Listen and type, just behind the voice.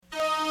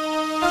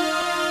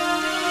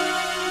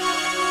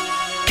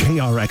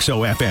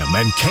KRXO-FM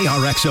and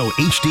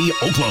KRXO-HD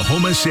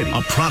Oklahoma City,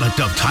 a product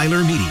of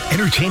Tyler Media,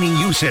 entertaining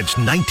you since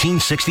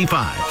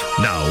 1965.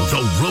 Now,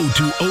 the Road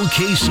to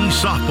OKC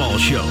Softball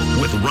Show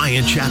with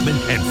Ryan Chapman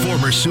and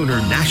former Sooner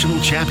national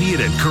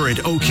champion and current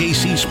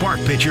OKC Spark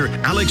pitcher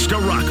Alex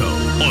Storako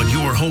on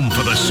your home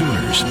for the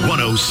Sooners,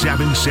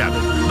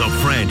 107.7, The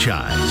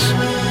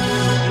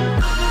Franchise.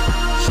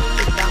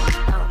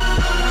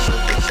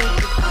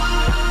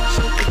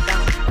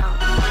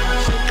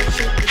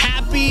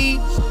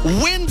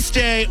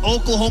 Wednesday,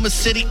 Oklahoma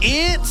City.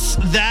 It's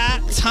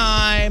that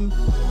time.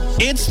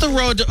 It's the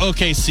Road to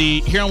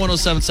OKC here on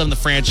 107.7 The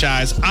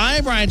Franchise.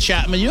 I'm Ryan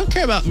Chapman. You don't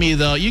care about me,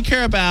 though. You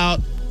care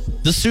about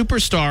the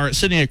superstar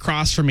sitting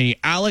across from me,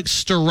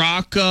 Alex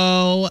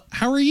Storako.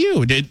 How are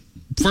you?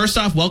 First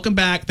off, welcome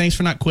back. Thanks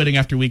for not quitting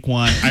after week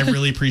one. I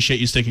really appreciate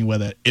you sticking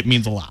with it. It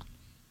means a lot.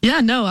 Yeah,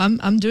 no,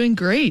 I'm doing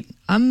great.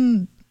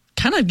 I'm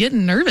kind of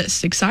getting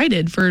nervous,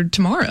 excited for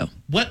tomorrow.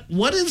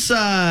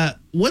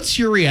 What's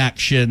your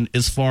reaction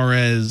as far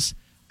as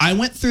I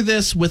went through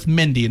this with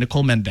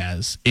Nicole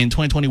Mendez in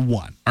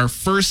 2021, our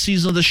first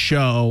season of the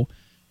show.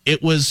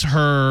 It was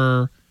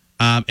her,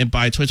 and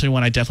by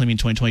 2021, I definitely mean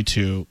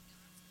 2022.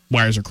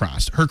 Wires are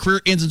crossed. Her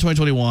career ends in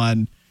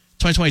 2021.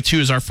 2022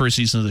 is our first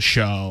season of the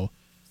show.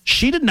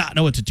 She did not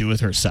know what to do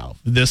with herself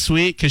this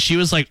week because she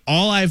was like,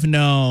 all I've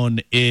known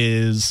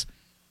is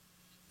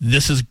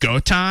this is go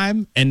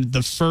time. And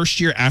the first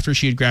year after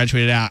she had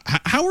graduated out,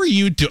 how are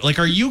you doing? Like,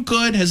 are you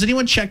good? Has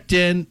anyone checked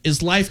in?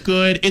 Is life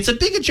good? It's a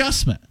big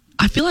adjustment.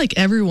 I feel like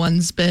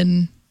everyone's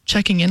been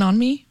checking in on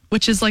me,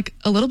 which is like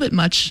a little bit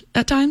much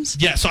at times.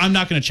 Yeah, so I'm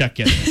not going to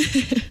check in.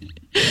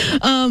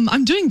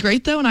 I'm doing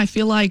great, though, and I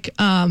feel like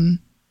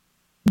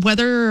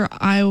whether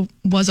I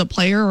was a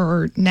player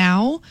or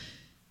now,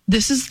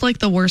 this is like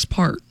the worst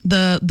part,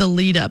 the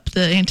lead up,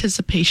 the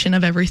anticipation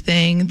of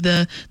everything,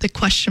 the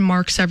question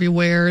marks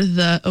everywhere,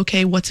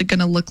 okay, what's it going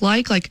to look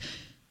like? Like,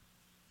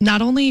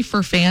 not only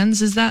for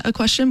fans is that a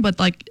question, but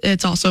like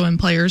it's also in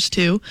players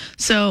too.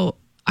 So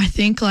I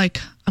think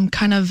like I'm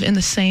kind of in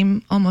the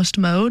same almost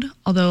mode,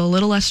 although a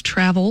little less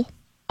travel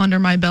under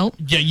my belt.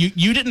 Yeah,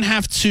 you didn't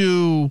have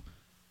to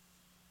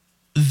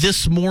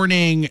this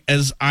morning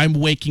as I'm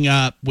waking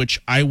up, which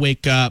I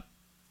wake up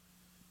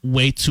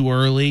way too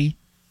early.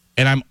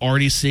 And I'm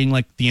already seeing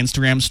like the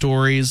Instagram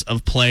stories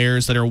of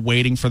players that are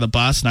waiting for the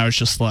bus. And I was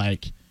just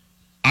like,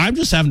 I'm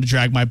just having to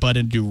drag my butt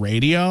and do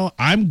radio.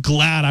 I'm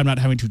glad I'm not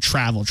having to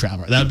travel.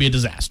 That would be a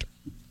disaster.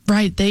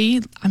 Right.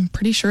 I'm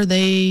pretty sure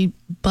they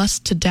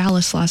bused to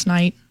Dallas last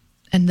night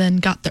and then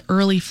got the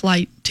early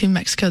flight to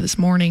Mexico this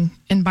morning.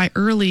 And by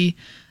early,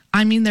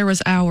 I mean there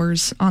was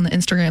hours on the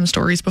Instagram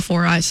stories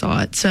before I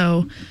saw it.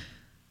 So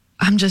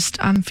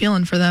I'm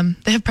feeling for them.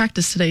 They have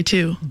practice today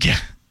too. Yeah.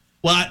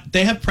 Well,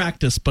 they have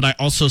practice, but I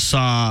also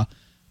saw,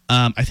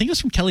 I think it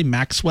was from Kelly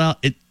Maxwell.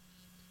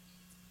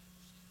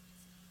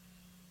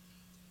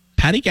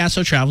 Patty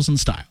Gasso travels in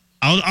style.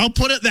 I'll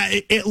put it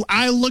that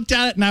I looked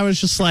at it and I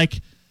was just like,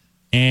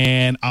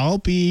 and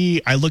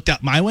I looked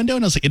out my window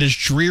and I was like, it is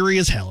dreary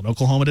as hell in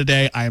Oklahoma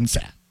today. I am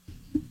sad.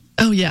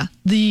 Oh yeah.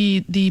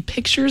 The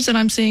pictures that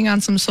I'm seeing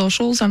on some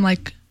socials, I'm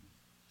like,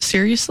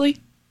 seriously?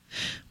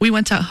 We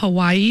went to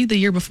Hawaii the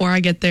year before I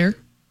get there.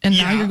 And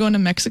now you're going to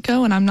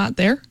Mexico and I'm not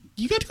there?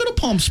 You got to go to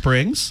Palm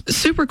Springs.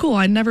 Super cool.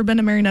 I'd never been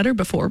to Marinetta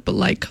before, but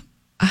like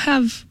I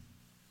have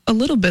a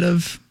little bit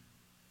of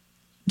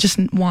just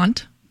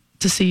want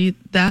to see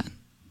that.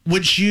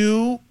 Would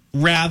you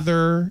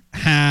rather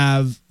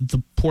have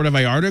the Puerto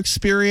Vallarta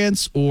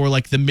experience or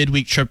like the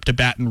midweek trip to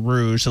Baton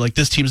Rouge? So like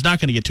this team's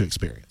not going to get to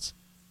experience.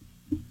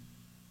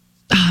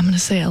 I'm going to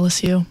say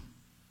LSU.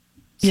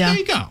 So yeah. There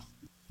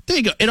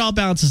you go. It all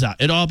balances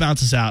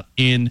out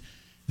in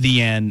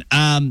the end.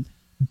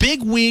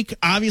 Big week.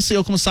 Obviously,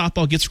 Oklahoma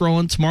softball gets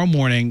rolling tomorrow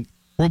morning.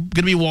 We're going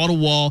to be wall to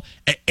wall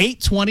at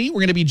 8:20. We're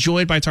going to be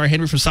joined by Tara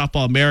Henry from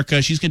Softball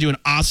America. She's going to do an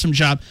awesome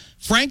job.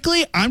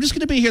 Frankly, I'm just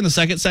going to be here in the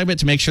second segment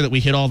to make sure that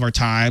we hit all of our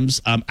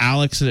times.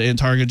 Alex and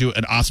Tara are going to do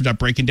an awesome job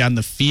breaking down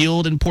the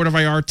field in Puerto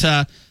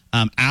Vallarta.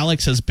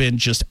 Alex has been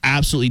just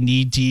absolutely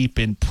knee deep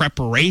in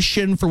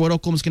preparation for what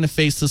Oklahoma's going to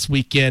face this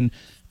weekend.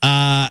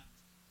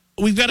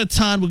 We've got a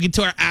ton. We'll get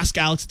to our Ask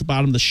Alex at the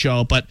bottom of the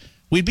show, but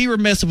we'd be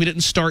remiss if we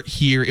didn't start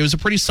here. It was a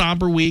pretty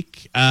somber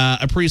week,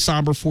 a pretty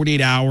somber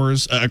 48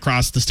 hours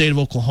across the state of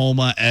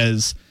Oklahoma,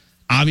 as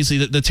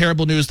obviously the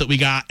terrible news that we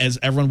got as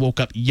everyone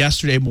woke up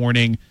yesterday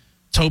morning.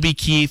 Toby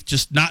Keith,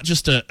 not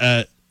just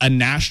a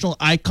national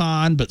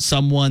icon, but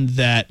someone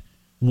that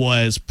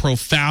was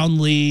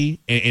profoundly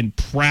and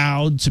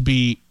proud to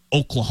be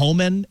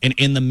Oklahoman and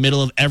in the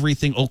middle of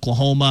everything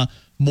Oklahoma,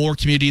 Moore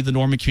community, the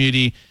Norman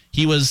community.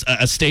 He was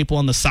a staple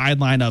on the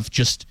sideline of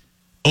just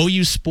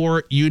OU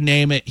sport, you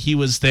name it, he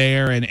was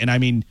there. And I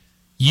mean,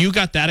 you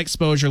got that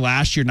exposure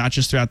last year, not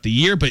just throughout the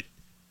year, but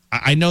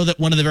I know that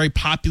one of the very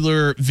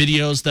popular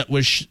videos that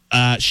was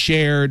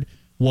shared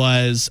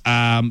was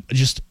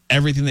just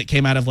everything that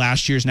came out of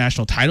last year's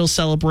national title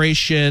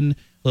celebration,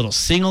 little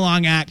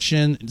sing-along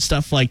action and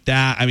stuff like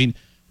that. I mean,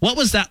 what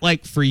was that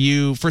like for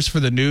you, first for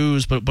the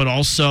news, but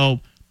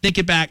also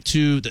thinking back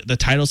to the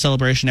title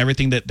celebration,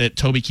 everything that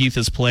Toby Keith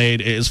has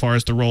played as far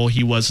as the role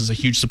he was as a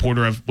huge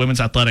supporter of women's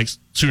athletics,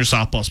 Sooner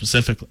softball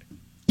specifically.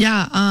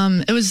 Yeah,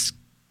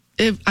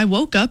 I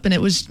woke up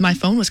and my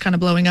phone was kind of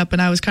blowing up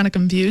and I was kind of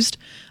confused.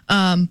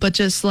 But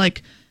just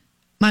like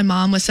my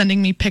mom was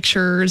sending me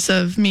pictures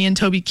of me and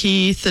Toby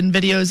Keith and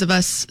videos of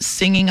us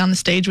singing on the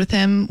stage with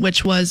him,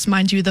 which was,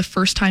 mind you, the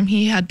first time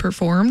he had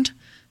performed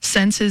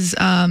since his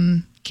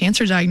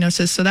cancer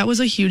diagnosis. So that was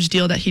a huge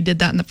deal that he did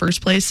that in the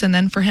first place. And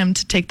then for him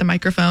to take the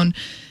microphone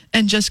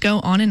and just go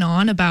on and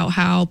on about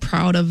how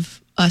proud of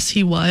us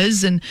he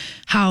was and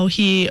how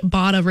he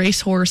bought a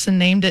racehorse and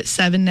named it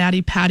 7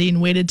 Natty Patty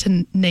and waited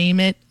to name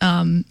it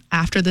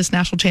after this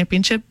national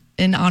championship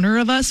in honor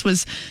of us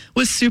was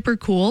super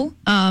cool.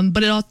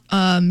 But it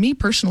all, me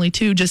personally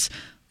too, just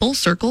full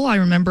circle. I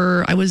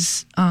remember I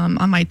was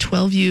on my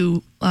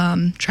 12U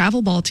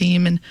travel ball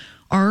team, and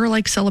our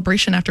like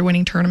celebration after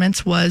winning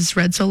tournaments was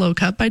Red Solo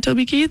Cup by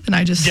Toby Keith. And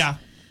I just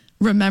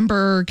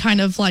remember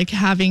kind of like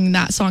having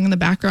that song in the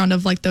background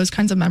of like those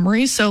kinds of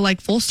memories. So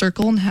like full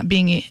circle and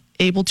being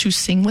able to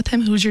sing with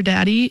him, Who's Your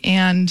Daddy,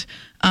 and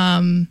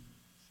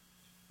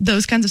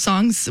those kinds of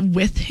songs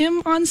with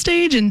him on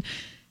stage. And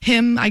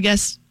him, I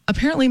guess,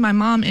 apparently my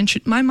mom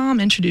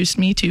introduced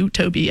me to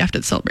Toby after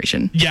the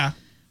celebration. Yeah.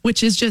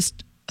 Which is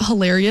just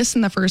hilarious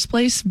in the first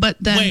place. But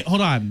then... Wait, hold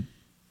on.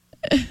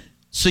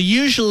 So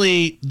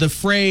usually the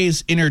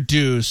phrase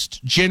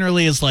introduced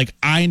generally is like,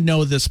 I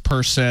know this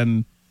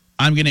person,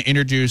 I'm going to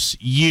introduce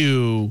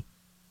you.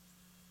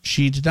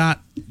 She did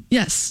not.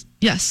 Yes.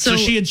 So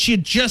she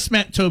had just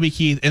met Toby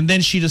Keith, and then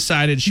she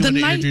decided she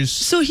wanted to introduce.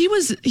 So he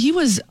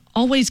was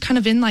always kind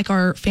of in like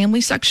our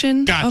family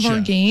section of our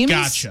games.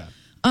 Gotcha.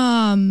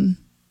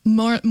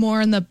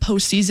 More in the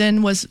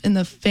postseason was in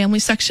the family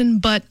section,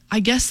 but I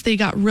guess they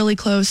got really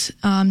close.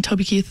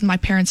 Toby Keith and my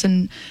parents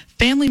and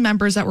family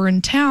members that were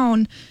in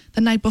town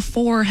the night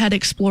before had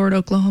explored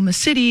Oklahoma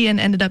City and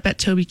ended up at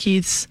Toby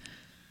Keith's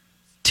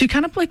to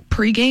kind of like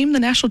pregame the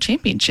national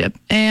championship.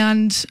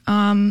 And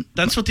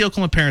that's what the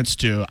Oklahoma parents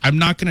do. I'm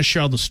not going to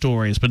share all the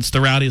stories, but it's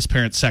the rowdiest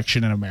parent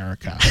section in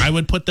America. I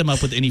would put them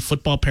up with any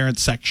football parent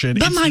section.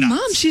 But it's my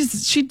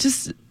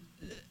nuts. mom,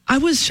 I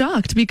was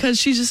shocked because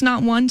she's just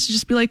not one to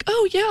just be like,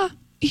 oh yeah,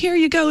 here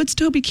you go, it's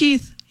Toby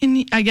Keith.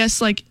 And I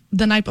guess like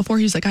the night before,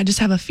 he's like, I just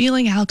have a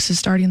feeling Alex is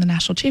starting the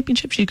national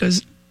championship. She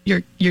goes,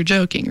 you're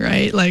joking,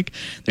 right? Like,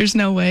 there's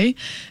no way.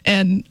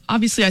 And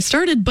obviously I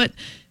started, but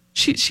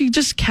she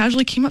just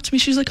casually came up to me.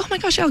 She's like, oh my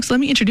gosh, Alex, let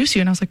me introduce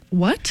you. And I was like,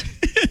 what?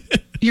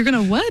 You're going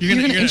to what? You're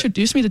going to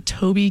introduce me to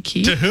Toby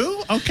Keith? To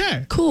who?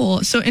 Okay.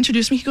 Cool. So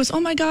introduce me. He goes, oh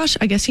my gosh,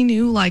 I guess he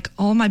knew like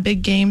all my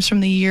big games from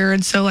the year.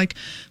 And so like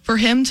for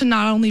him to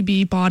not only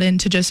be bought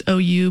into just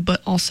OU,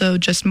 but also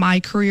just my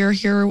career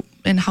here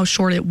and how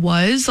short it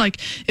was, like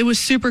it was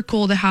super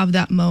cool to have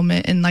that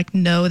moment and like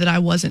know that I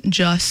wasn't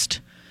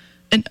just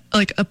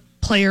a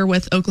player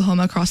with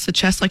Oklahoma across the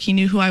chest. Like he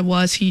knew who I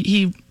was.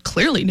 He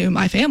clearly knew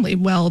my family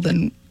more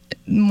than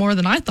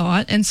I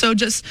thought. And so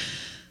just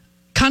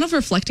kind of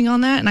reflecting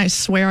on that, and I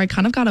swear I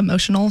kind of got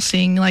emotional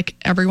seeing like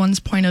everyone's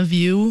point of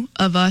view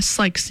of us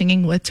like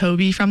singing with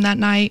Toby from that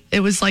night. It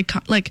was like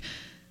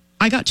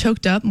I got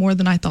choked up more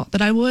than I thought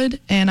that I would,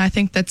 and I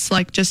think that's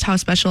like just how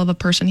special of a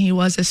person he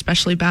was,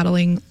 especially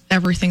battling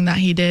everything that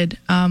he did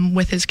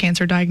with his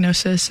cancer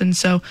diagnosis. And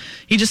so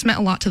he just meant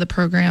a lot to the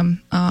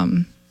program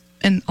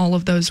in all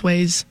of those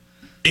ways.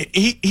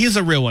 He's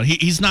a real one.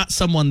 He's not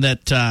someone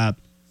that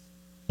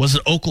was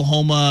at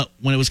Oklahoma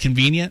when it was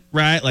convenient,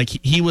 right? Like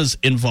he was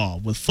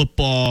involved with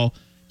football.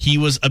 He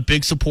was a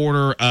big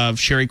supporter of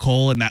Sherry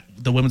Cole and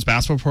the women's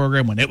basketball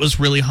program when it was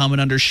really humming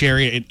under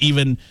Sherry, and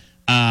even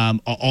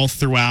all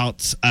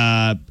throughout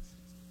the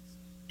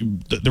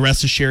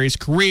rest of Sherry's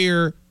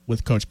career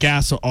with Coach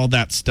Gasso, all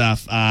that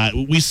stuff.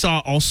 We saw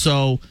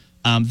also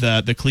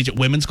the collegiate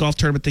women's golf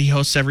tournament that he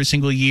hosts every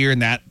single year,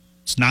 and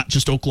that's not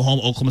just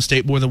Oklahoma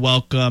State more than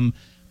welcome.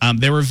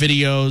 There were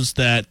videos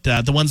that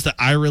the ones that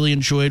I really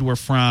enjoyed were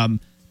from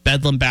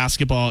Bedlam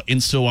basketball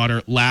in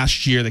Stillwater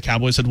last year. The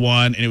Cowboys had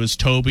won, and it was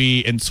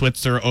Toby and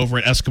Switzer over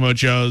at Eskimo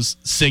Joe's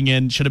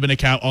singing, should have been a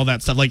cow, all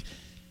that stuff. Like,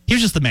 he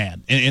was just the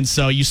man. And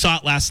so you saw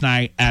it last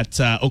night at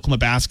Oklahoma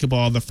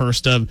basketball, the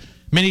first of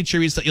many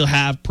tributes that you'll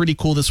have. Pretty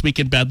cool this week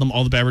in Bedlam.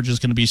 All the beverages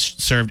going to be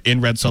served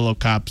in red Solo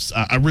cups.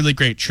 A really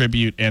great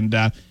tribute. And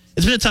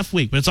it's been a tough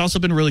week, but it's also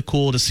been really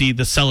cool to see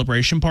the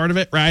celebration part of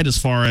it, right? As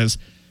far as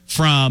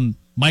from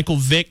Michael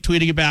Vick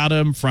tweeting about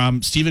him,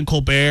 from Stephen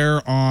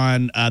Colbert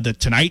on the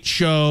Tonight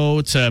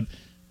Show to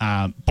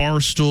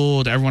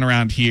Barstool to everyone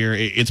around here.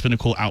 It's been a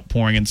cool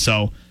outpouring. And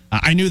so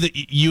I knew that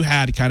you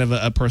had kind of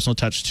a personal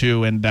touch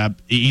too, and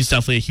he's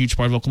definitely a huge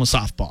part of Oklahoma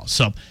softball.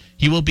 So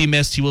he will be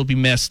missed. He will be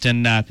missed,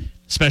 and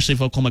especially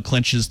if Oklahoma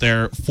clinches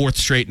their 4th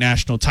straight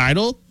national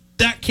title.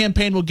 That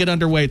campaign will get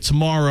underway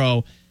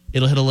tomorrow.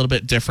 It'll hit a little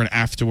bit different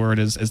afterward,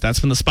 as that's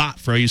been the spot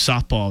for OU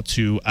softball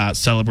to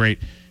celebrate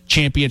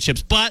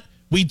championships. But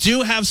we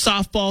do have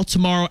softball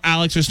tomorrow,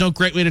 Alex. There's no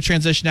great way to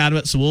transition out of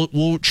it, so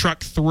we'll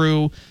truck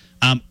through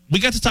We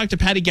got to talk to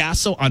Patty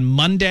Gasso on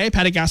Monday.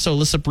 Patty Gasso,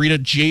 Alyssa Brita,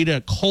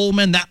 Jada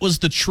Coleman. That was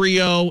the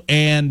trio.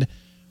 And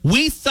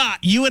we thought,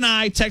 you and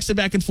I texted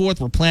back and forth.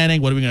 We're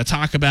planning. What are we going to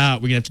talk about?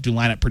 We're going to have to do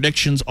lineup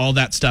predictions, all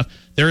that stuff.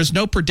 There is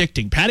no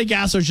predicting. Patty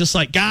Gasso is just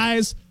like,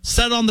 guys,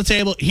 set it on the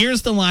table.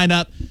 Here's the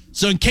lineup.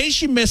 So in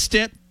case you missed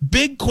it,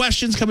 big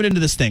questions coming into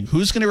this thing.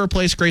 Who's going to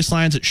replace Grace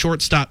Lyons at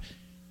shortstop?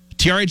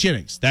 Tiare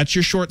Jennings. That's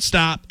your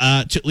shortstop,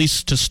 at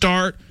least to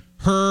start.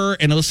 Her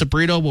and Alyssa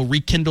Brito will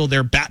rekindle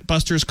their Bat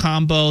Busters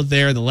combo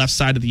there, the left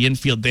side of the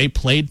infield. They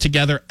played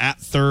together at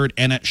third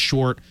and at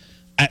short.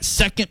 At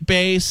second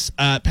base,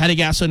 Patty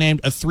Gasso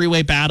named a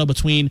three-way battle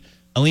between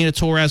Alina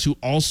Torres, who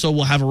also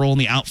will have a role in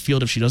the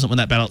outfield if she doesn't win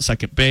that battle at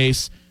second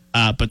base,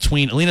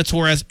 between Alina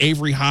Torres,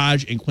 Avery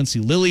Hodge, and Quincy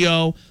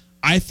Lilio.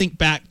 I think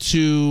back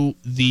to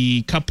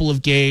the couple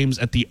of games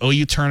at the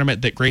OU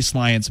tournament that Grace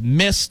Lyons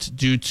missed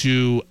due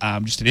to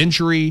just an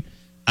injury.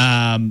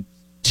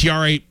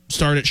 Tiare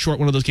started at short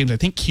one of those games. I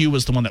think Q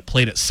was the one that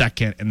played at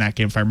second in that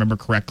game, if I remember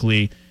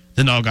correctly.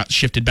 Then all got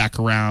shifted back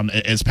around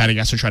as Patty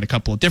Gasso tried a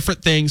couple of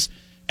different things.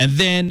 And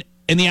then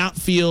in the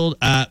outfield,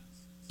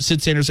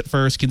 Sid Sanders at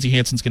first, Kinsey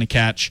Hansen's going to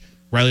catch.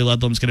 Riley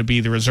Ludlam's going to be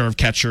the reserve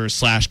catcher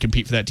 /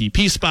 compete for that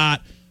DP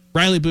spot.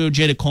 Riley Boone,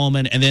 Jada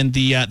Coleman, and then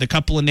the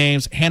couple of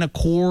names, Hannah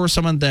Core,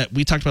 someone that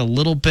we talked about a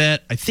little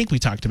bit. I've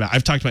talked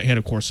about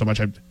Hannah Core so much,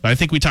 but I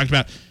think we talked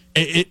about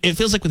it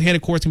feels like with Hannah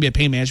Core, it's going to be a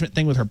pain management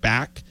thing with her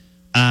back.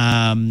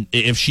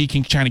 If she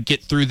can kind of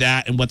get through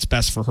that and what's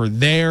best for her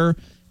there.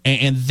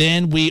 And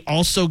then we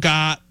also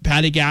got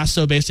Patty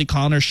Gasso basically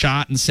calling her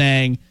shot and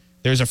saying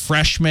there's a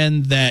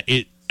freshman that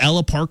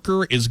Ella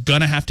Parker is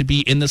going to have to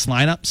be in this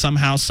lineup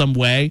somehow, some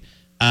way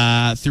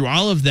through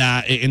all of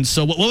that. And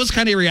so what was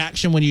kind of your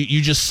reaction when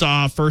you just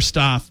saw, first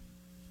off,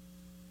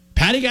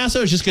 Patty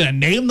Gasso is just going to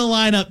name the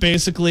lineup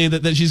basically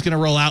that she's going to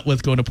roll out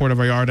with going to Puerto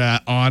Vallarta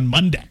on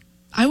Monday?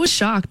 I was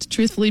shocked,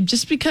 truthfully,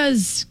 just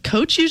because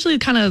Coach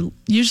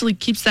usually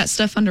keeps that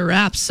stuff under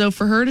wraps. So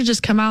for her to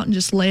just come out and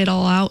just lay it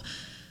all out,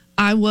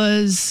 I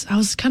was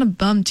kind of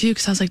bummed too,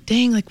 because I was like,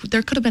 dang, like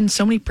there could have been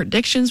so many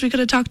predictions we could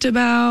have talked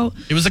about.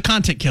 It was a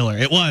content killer.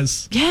 It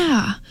was.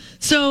 Yeah.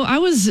 So I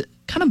was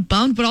kind of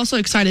bummed, but also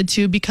excited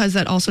too, because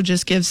that also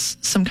just gives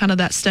some kind of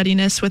that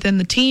steadiness within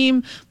the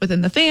team,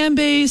 within the fan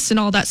base, and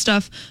all that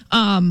stuff.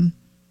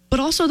 But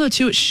also though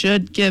too, it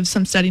should give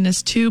some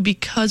steadiness too,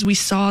 because we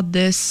saw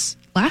this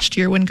last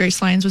year when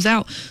Grace Lyons was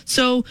out.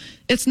 So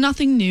it's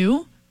nothing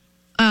new.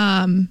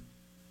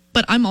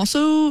 But I'm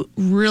also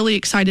really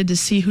excited to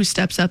see who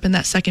steps up in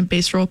that second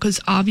base role, because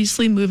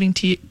obviously moving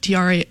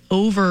Tiare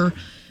over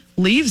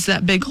leaves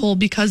that big hole,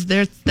 because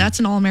that's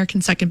an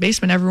All-American second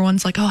baseman.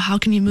 Everyone's like, oh, how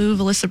can you move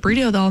Alyssa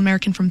Brito, the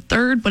All-American, from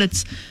third?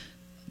 But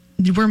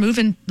we're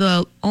moving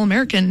the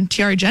All-American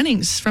Tiare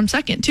Jennings from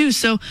second too.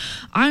 So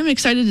I'm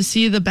excited to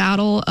see the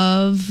battle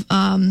of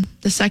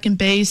the second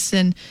base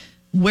and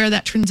where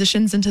that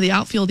transitions into the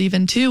outfield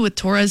even too, with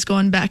Torres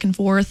going back and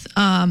forth.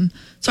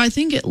 So I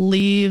think it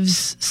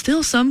leaves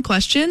still some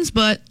questions,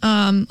 but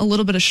a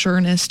little bit of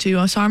sureness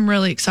too. So I'm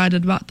really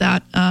excited about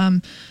that.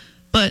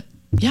 But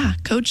yeah,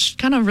 Coach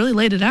kind of really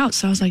laid it out.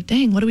 So I was like,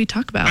 dang, what do we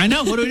talk about? I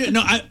know. What do we do?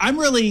 No, I'm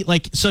really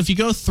like, so if you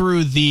go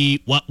through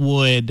the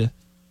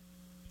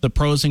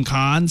pros and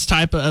cons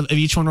type of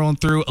each one rolling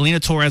through, Alina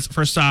Torres,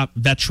 first off,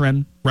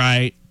 veteran,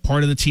 right?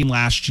 Part of the team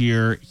last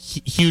year,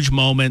 huge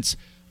moments.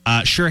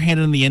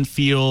 Sure-handed in the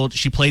infield.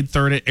 She played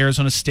third at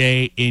Arizona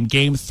State in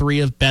Game 3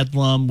 of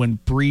Bedlam when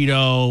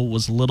Brito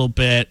was a little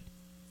bit,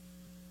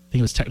 I think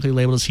it was technically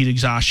labeled as heat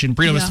exhaustion.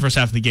 Brito missed the first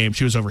half of the game.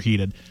 She was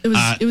overheated. It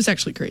was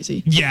actually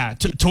crazy. Yeah.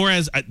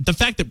 Torres, the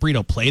fact that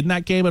Brito played in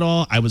that game at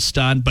all, I was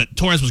stunned. But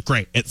Torres was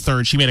great at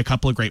third. She made a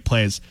couple of great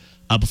plays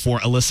before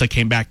Alyssa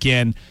came back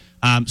in.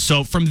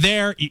 So from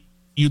there,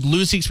 you'd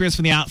lose the experience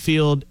from the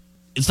outfield.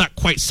 It's not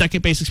quite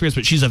second base experience,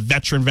 but she's a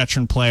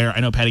veteran player. I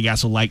know Patty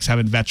Gasso likes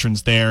having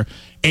veterans there.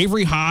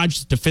 Avery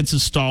Hodge,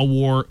 defensive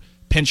stalwart,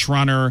 pinch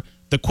runner.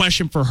 The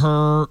question for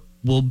her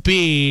will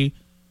be,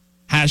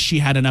 has she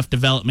had enough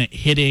development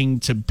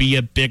hitting to be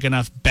a big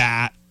enough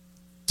bat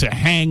to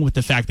hang with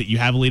the fact that you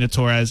have Alina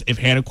Torres? If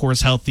Hannah Core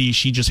is healthy,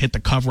 she just hit the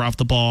cover off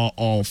the ball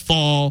all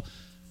fall.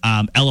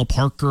 Ella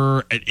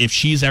Parker, if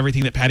she's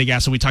everything that Patty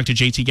Gasso, we talked to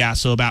JT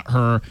Gasso about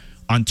her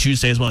on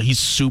Tuesday as well. He's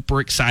super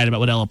excited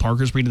about what Ella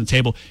Parker's bringing to the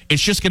table.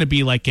 It's just going to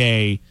be like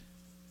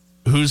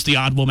who's the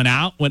odd woman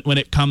out when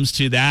it comes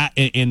to that.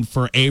 And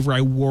for Avery,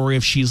 I worry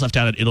if she's left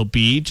out, it'll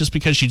be just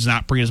because she's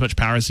not bringing as much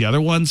power as the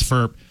other ones.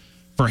 For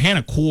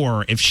Hannah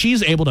Core, if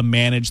she's able to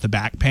manage the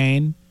back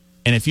pain,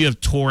 and if you have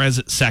Torres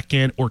at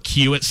second or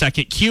Q at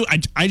second,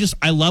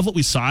 I love what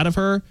we saw out of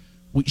her.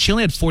 She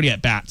only had 40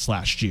 at-bats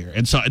last year.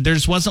 And so there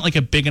just wasn't like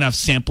a big enough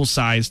sample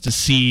size to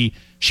see.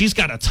 She's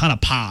got a ton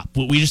of pop.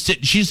 She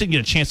just didn't get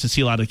a chance to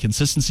see a lot of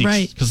consistency,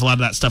 right? Because a lot of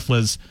that stuff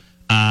was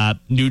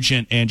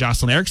Nugent and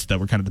Jocelyn Erickson that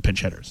were kind of the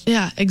pinch hitters.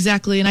 Yeah,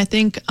 exactly. And I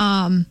think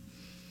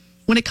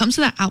when it comes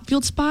to that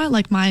outfield spot,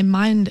 like my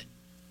mind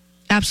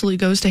absolutely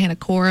goes to Hannah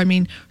Core. I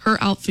mean, her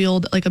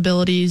outfield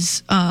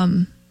abilities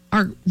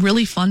are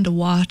really fun to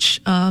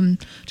watch,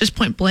 just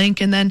point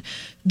blank. And then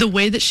the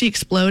way that she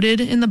exploded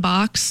in the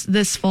box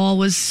this fall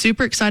was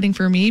super exciting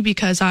for me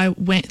because I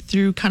went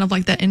through kind of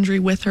like that injury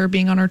with her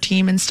being on our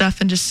team and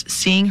stuff, and just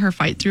seeing her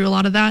fight through a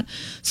lot of that.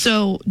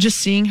 So just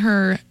seeing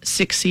her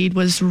succeed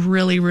was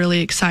really,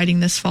 really exciting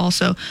this fall.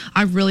 So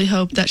I really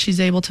hope that she's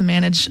able to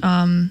manage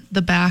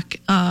the back.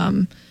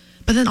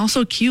 But then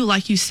also Q,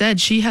 like you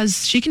said, she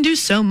can do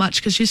so much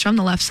because she's from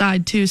the left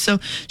side too. So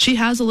she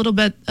has a little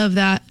bit of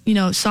that,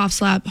 soft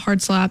slap,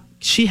 hard slap.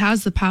 She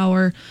has the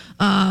power.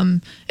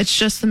 It's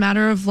just a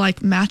matter of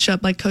like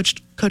matchup, like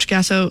Coach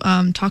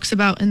Gasso talks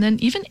about. And then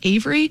even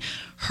Avery,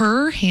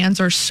 her hands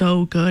are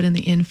so good in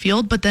the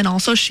infield, but then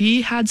also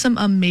she had some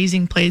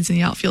amazing plays in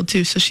the outfield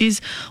too. So she's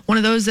one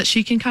of those that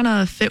she can kind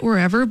of fit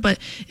wherever. But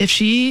if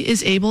she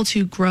is able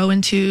to grow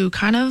into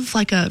kind of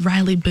like a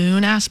Riley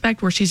Boone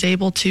aspect where she's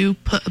able to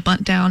put a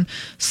bunt down,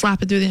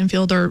 slap it through the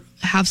infield, or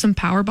have some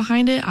power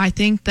behind it, I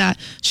think that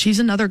she's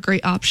another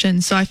great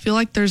option. So I feel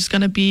like there's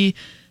going to be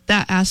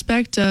that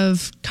aspect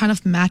of kind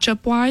of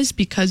matchup wise,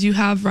 because you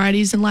have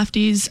righties and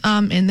lefties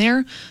in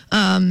there,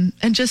 and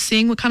just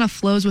seeing what kind of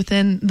flows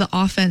within the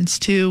offense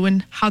too,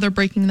 and how they're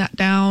breaking that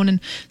down, and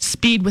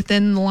speed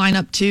within the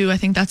lineup too. I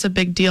think that's a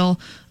big deal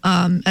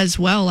as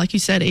well. Like you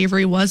said,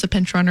 Avery was a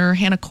pinch runner.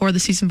 Hannah Core the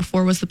season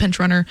before was the pinch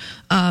runner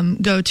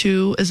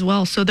go-to as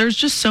well. So there's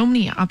just so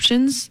many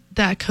options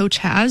that coach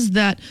has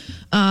that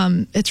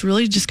it's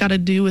really just got to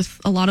do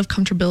with a lot of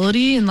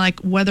comfortability and like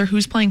whether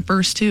who's playing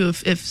first too.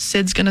 If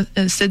Sid's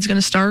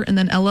gonna start and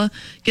then Ella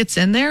gets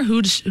in there,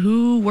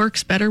 who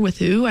works better with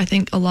who. I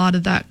think a lot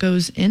of that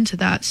goes into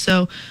that.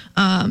 So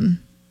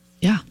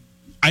yeah,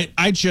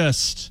 I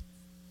just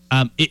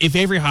if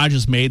Avery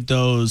Hodges made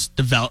those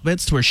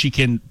developments to where she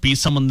can be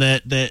someone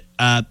that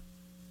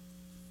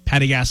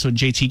Patty Gasso and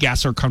JT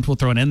Gasso are comfortable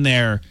throwing in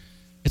there,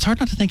 it's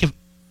hard not to think of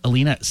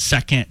Alina at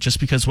second, just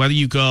because whether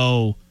you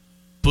go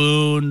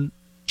Boone,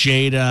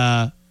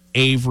 Jada,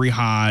 Avery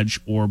Hodge,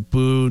 or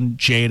Boone,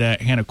 Jada,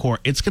 Hannah Core,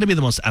 it's going to be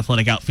the most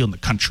athletic outfield in the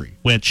country,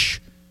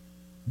 which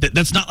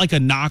that's not like a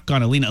knock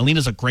on Alina.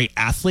 Alina's a great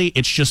athlete.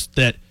 It's just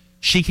that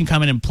she can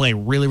come in and play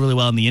really, really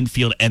well in the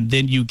infield, and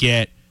then you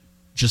get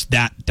just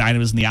that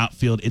dynamism in the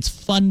outfield. It's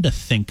fun to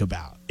think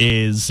about,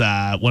 is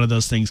one of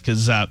those things,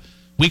 because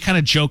we kind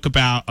of joke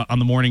about on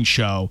the morning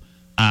show,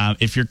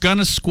 if you're going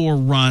to score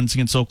runs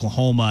against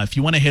Oklahoma, if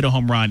you want to hit a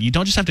home run, you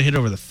don't just have to hit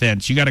over the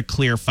fence. You got to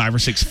clear 5 or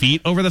 6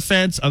 feet over the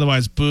fence.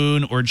 Otherwise,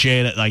 Boone or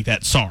Jada, like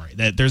that, sorry,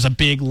 that there's a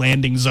big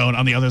landing zone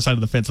on the other side of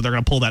the fence, so they're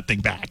going to pull that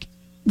thing back.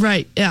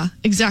 Right. Yeah,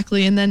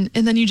 exactly. And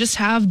then you just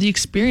have the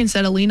experience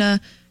that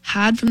Alina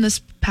had from this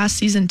past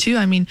season too.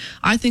 I mean,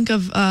 I think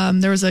of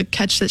there was a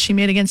catch that she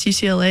made against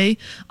UCLA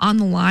on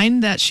the line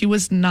that she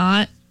was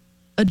not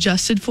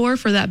adjusted for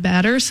that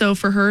batter. So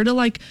for her to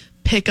like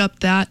pick up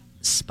that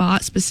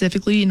spot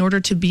specifically in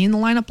order to be in the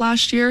lineup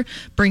last year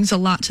brings a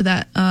lot to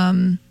that,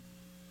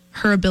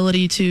 her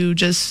ability to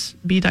just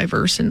be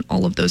diverse in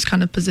all of those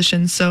kind of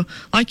positions. So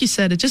like you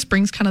said, it just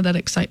brings kind of that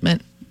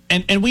excitement.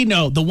 And we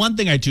know, the one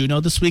thing I do know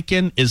this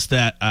weekend is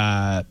that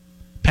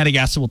Patty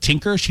Gasso will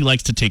tinker. She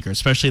likes to tinker,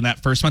 especially in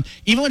that first month.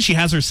 Even when she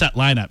has her set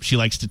lineup, she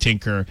likes to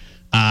tinker.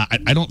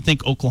 I don't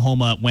think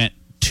Oklahoma went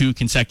 2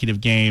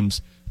 consecutive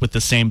games with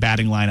the same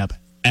batting lineup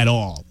at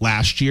all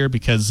last year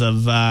because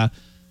of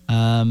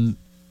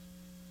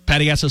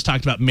Patty Gasso's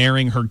talked about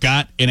marrying her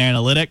gut in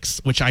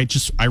analytics, which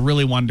I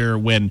really wonder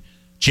when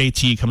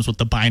JT comes with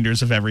the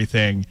binders of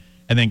everything,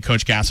 and then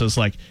Coach Gasso's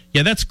like,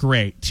 yeah, that's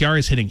great.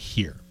 Tiara's hitting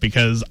here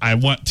because I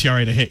want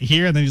Tiara to hit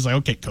here. And then he's like,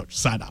 okay, Coach,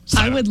 sign up.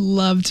 I would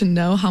love to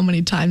know how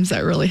many times that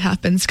really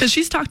happens, because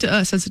she's talked to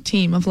us as a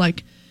team of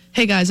like,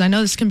 hey, guys, I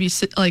know this can be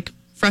like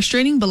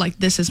frustrating, but like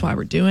this is why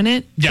we're doing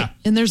it. Yeah.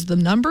 And there's the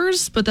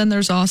numbers, but then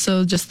there's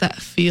also just that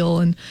feel.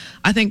 And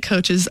I think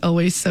Coach is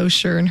always so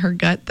sure in her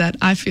gut that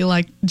I feel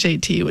like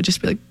JT would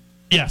just be like,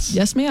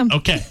 yes, ma'am.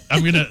 Okay,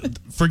 I'm going to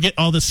forget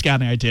all the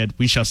scouting I did.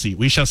 We shall see.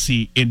 We shall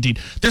see, indeed.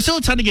 There's still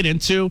a ton to get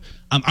into.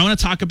 I want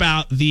to talk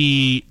about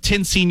the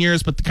 10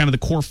 seniors, but kind of the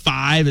core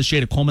 5, as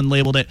Jada Coleman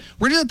labeled it.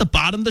 We're going to do at the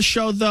bottom of the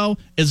show, though,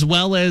 as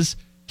well as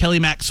Kelly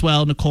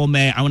Maxwell, Nicole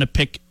May. I want to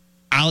pick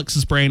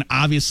Alex's brain,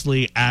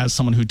 obviously, as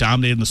someone who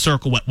dominated in the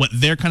circle, what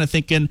they're kind of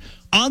thinking.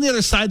 On the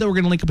other side, though, we're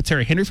going to link up with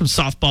Terry Henry from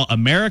Softball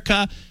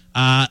America.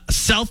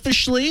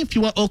 Selfishly, if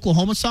you want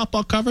Oklahoma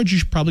softball coverage, you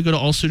should probably go to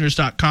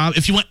allsooners.com.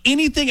 If you want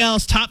anything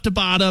else, top to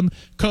bottom,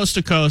 coast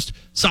to coast,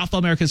 Softball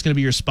America is going to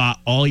be your spot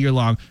all year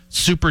long.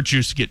 Super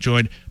juice to get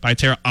joined by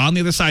Tara. On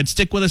the other side,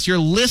 stick with us. You're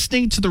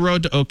listening to The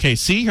Road to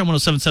OKC here on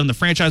 107.7 The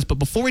Franchise. But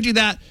before we do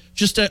that,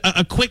 just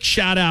a quick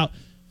shout out.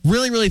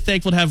 Really, really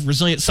thankful to have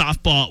Resilient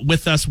Softball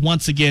with us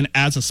once again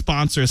as a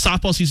sponsor.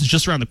 Softball season is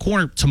just around the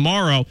corner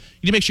tomorrow. You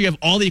need to make sure you have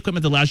all the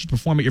equipment that allows you to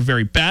perform at your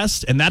very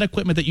best, and that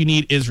equipment that you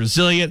need is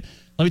Resilient.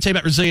 Let me tell you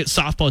about Resilient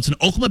Softball. It's an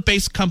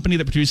Oklahoma-based company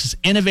that produces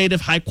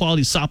innovative,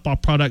 high-quality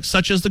softball products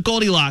such as the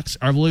Goldilocks,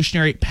 our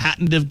revolutionary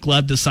patented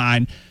glove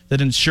design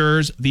that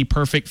ensures the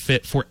perfect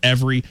fit for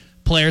every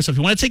player. So if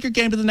you want to take your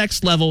game to the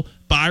next level,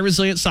 buy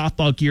Resilient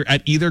Softball gear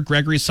at either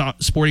Gregory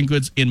Sporting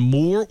Goods in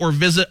Moore or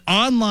visit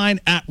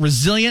online at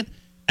resilient.com.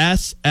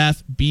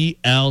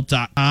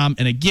 sfbl.com.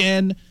 And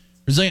again,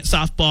 Resilient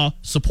Softball,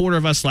 supporter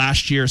of us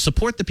last year.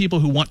 Support the people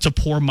who want to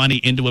pour money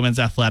into women's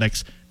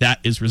athletics. That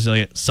is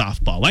Resilient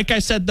Softball. Like I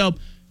said, though,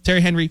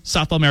 Terry Henry,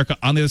 Softball America,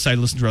 on the other side.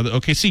 Listen to Road to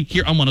OKC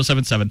here on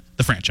 107.7,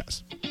 The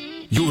Franchise.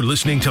 You're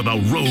listening to the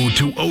Road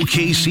to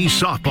OKC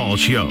Softball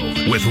Show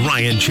with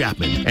Ryan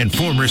Chapman and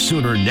former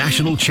Sooner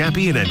national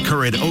champion and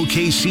current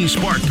OKC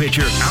Spark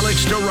pitcher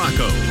Alex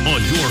Storako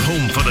on your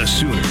home for the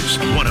Sooners,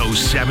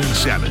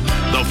 107.7,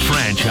 The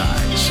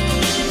Franchise.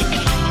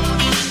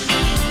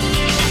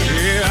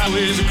 I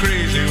was a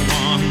crazy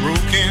one,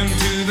 broke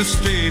into the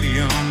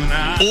stadium.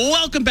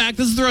 Welcome back.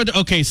 This is the Road to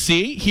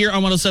OKC here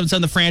on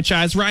 107.7 The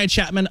Franchise. Ryan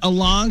Chapman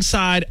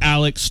alongside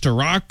Alex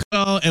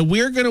Storako, and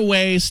we're going to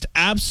waste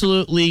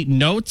absolutely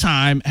no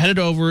time. Headed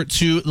over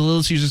to the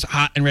Little Caesars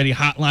Hot and Ready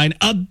hotline.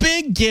 A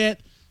big get.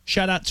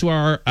 Shout out to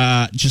our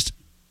just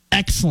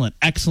excellent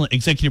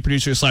executive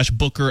producer /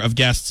 booker of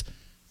guests.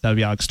 That would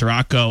be Alex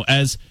Storako.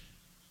 As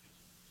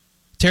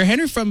Terry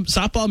Henry from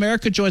Softball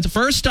America joins.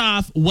 First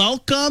off,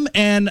 welcome.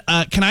 And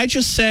can I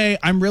just say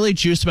I'm really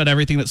juiced about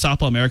everything that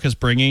Softball America is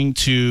bringing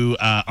to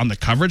on the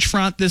coverage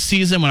front this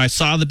season. When I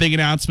saw the big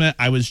announcement,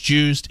 I was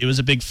juiced. It was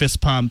a big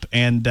fist pump,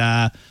 and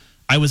I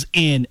was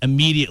in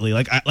immediately.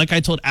 Like I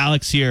told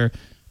Alex here,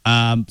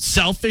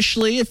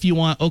 selfishly, if you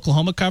want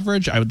Oklahoma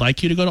coverage, I would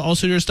like you to go to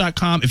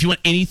allsooners.com. If you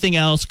want anything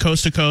else,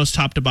 coast to coast,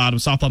 top to bottom,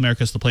 Softball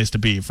America is the place to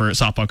be for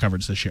softball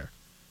coverage this year.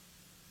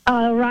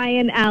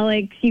 Ryan,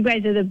 Alex, you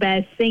guys are the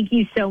best. Thank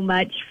you so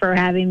much for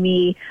having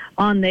me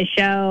on the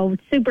show.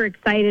 Super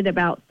excited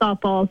about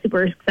softball,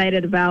 super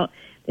excited about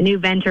the new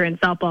venture in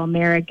Softball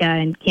America,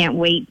 and can't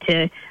wait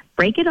to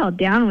break it all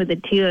down with the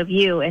two of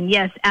you. And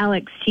yes,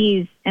 Alex,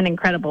 she's an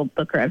incredible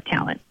booker of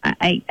talent.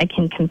 I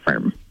can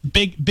confirm.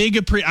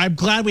 I'm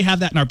glad we have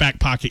that in our back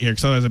pocket here,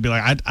 because otherwise I'd be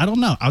like, I don't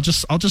know. I'll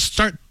just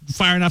start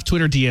firing off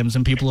Twitter DMs,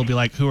 and people will be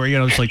like, who are you?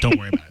 And I'm just like, don't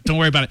worry about it. Don't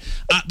worry about it.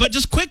 But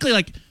just quickly,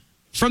 like,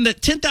 from the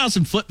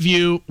 10,000-foot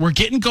view, we're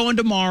getting going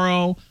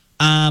tomorrow.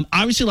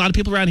 Obviously, a lot of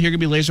people around here are going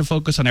to be laser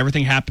focused on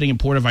everything happening in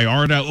Puerto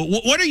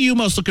Vallarta. What are you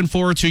most looking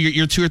forward to,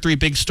 your two or three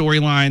big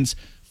storylines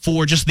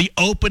for just the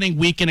opening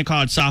weekend of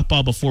college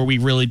softball before we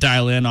really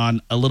dial in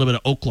on a little bit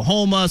of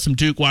Oklahoma, some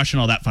Duke, Washington,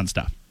 all that fun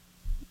stuff?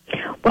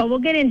 Well, we'll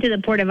get into the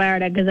Puerto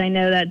Vallarta because I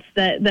know that's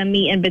the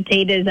meat and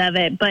potatoes of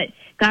it. But,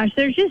 gosh,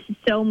 there's just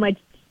so much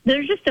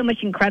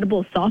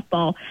incredible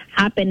softball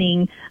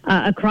happening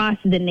across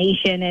the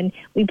nation. And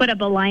we put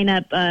up a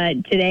lineup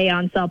today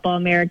on Softball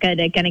America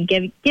to kind of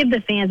give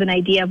the fans an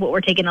idea of what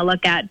we're taking a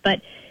look at.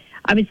 But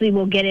obviously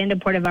we'll get into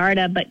Puerto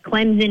Vallarta, but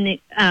Clemson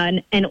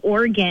and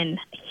Oregon,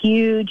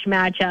 huge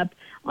matchup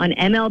on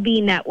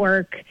MLB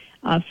Network.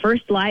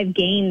 First live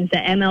games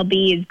that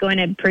MLB is going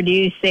to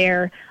produce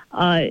there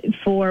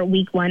for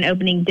week one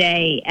opening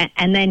day.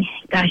 And then,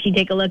 gosh, you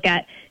take a look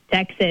at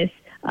Texas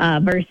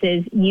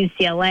versus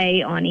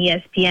UCLA on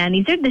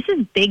ESPN. This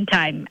is big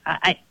time.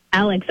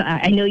 Alex,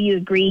 I know you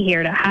agree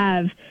here to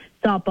have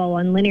softball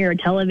on linear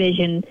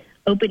television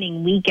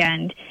opening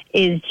weekend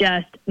is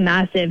just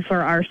massive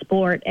for our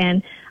sport.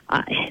 And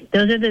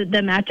those are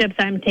the matchups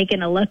I'm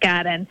taking a look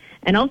at.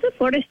 And also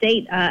Florida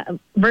State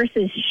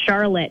versus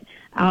Charlotte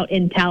out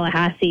in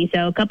Tallahassee.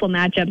 So a couple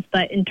matchups.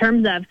 But in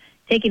terms of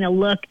taking a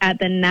look at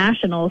the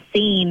national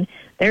scene,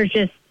 there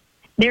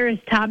is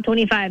top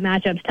 25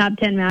 matchups, top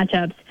 10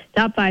 matchups,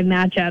 top 5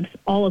 matchups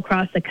all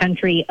across the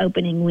country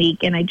opening week,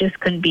 and I just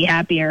couldn't be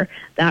happier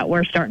that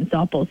we're starting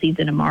softball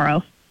season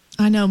tomorrow.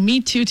 I know,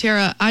 me too,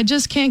 Tara. I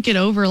just can't get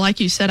over, like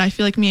you said, I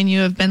feel like me and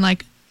you have been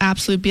like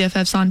absolute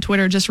BFFs on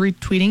Twitter, just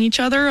retweeting each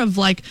other of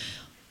like,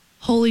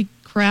 holy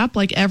crap,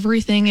 like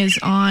everything is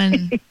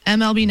on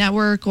MLB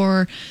Network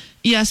or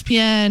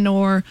ESPN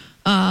or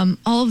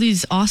all of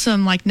these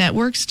awesome like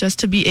networks, just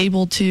to be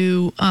able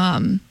to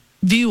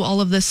view all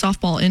of this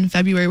softball in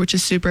February, which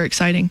is super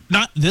exciting.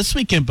 Not this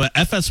weekend, but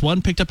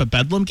FS1 picked up a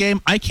Bedlam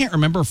game. I can't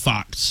remember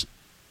Fox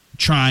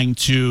trying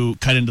to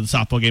cut into the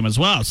softball game as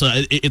well. So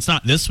it's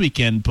not this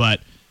weekend,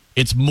 but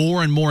it's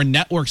more and more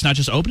networks, not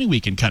just opening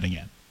weekend, cutting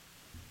in.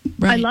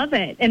 Right. I love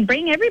it. And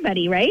bring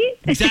everybody, right?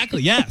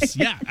 Exactly. Yes.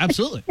 Yeah,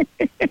 absolutely.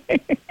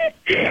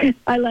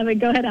 I love it.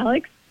 Go ahead,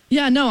 Alex.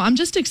 Yeah, no, I'm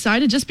just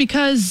excited just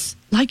because,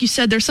 like you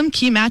said, there's some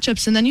key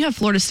matchups, and then you have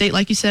Florida State,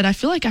 like you said. I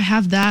feel like I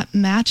have that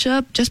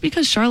matchup just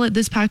because Charlotte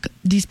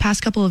these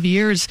past couple of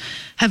years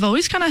have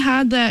always kind of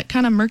had that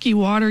kind of murky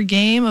water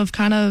game of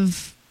kind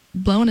of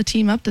blowing a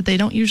team up that they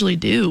don't usually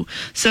do.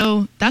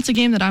 So that's a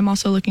game that I'm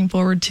also looking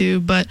forward to,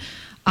 but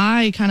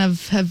I kind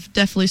of have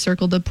definitely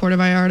circled the Puerto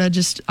Vallarta,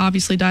 just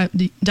obviously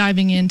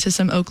diving into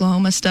some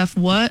Oklahoma stuff.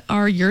 What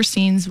are your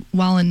scenes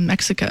while in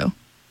Mexico?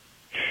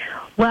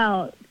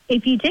 Well,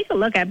 if you take a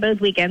look at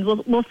both weekends,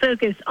 we'll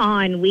focus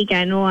on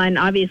weekend one,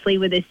 obviously,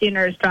 with the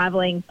Sooners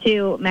traveling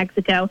to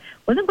Mexico.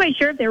 Wasn't quite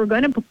sure if they were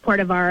going to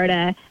Puerto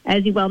Vallarta.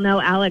 As you well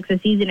know, Alex, a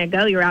season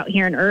ago, you're out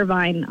here in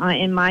Irvine,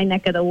 in my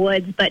neck of the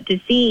woods. But to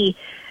see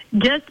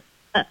just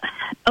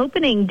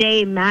opening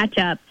day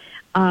matchup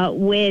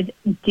with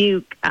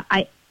Duke,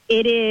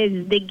 it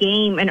is the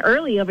game, and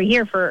early over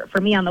here for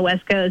me on the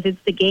West Coast,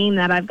 it's the game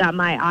that I've got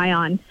my eye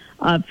on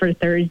for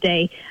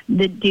Thursday.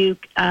 The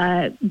Duke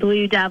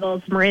Blue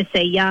Devils,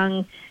 Marissa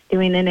Young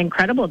doing an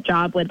incredible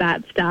job with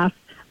that stuff.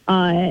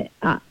 And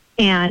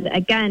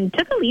again,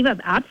 took a leave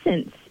of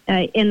absence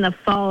in the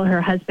fall.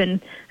 Her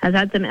husband has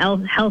had some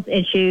health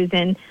issues,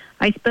 and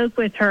I spoke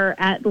with her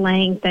at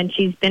length, and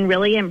she's been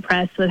really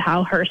impressed with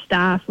how her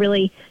staff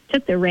really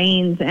took the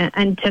reins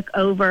and took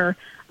over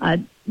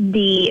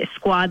the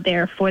squad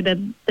there for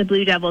the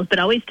Blue Devils. But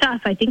always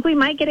tough. I think we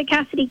might get a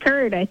Cassidy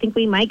Curd. I think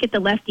we might get the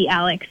lefty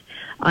Alex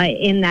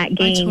in that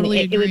game. I totally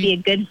agree. It would be a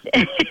good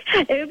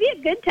it would be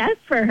a good test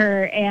for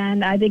her,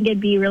 and I think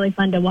it'd be really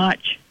fun to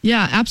watch.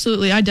 Yeah,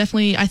 absolutely. I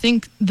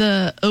think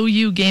the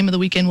OU game of the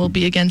weekend will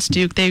be against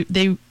Duke.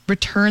 They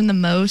return the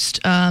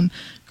most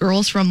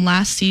girls from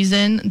last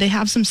season. They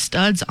have some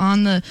studs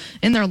in their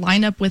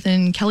lineup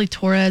within Kelly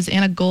Torres,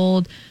 Anna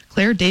Gold,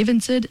 Claire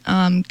Davidson.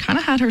 Kind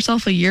of had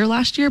herself a year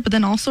last year, but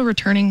then also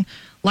returning,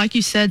 like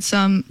you said,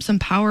 some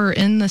power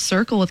in the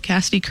circle with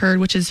Cassidy Curd,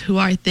 which is who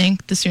I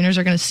think the Sooners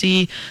are going to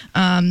see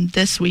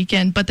this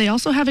weekend. But they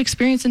also have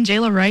experience in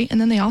Jayla Wright,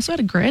 and then they also had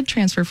a grad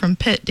transfer from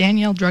Pitt,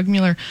 Danielle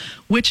Drugmuller,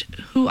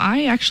 who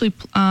I actually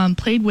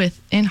played with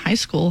in high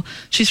school.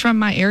 She's from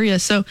my area,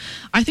 so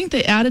I think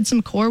they added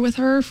some core with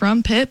her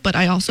from Pitt. But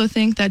I also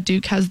think that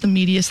Duke has the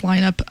meatiest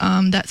lineup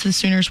that the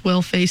Sooners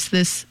will face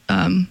this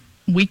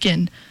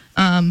weekend.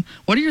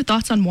 What are your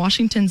thoughts on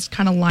Washington's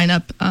kind of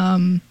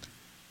lineup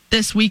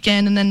this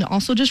weekend, and then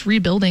also just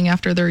rebuilding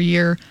after their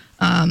year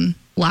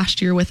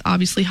last year with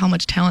obviously how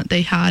much talent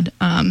they had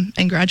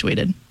and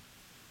graduated?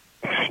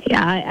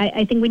 Yeah,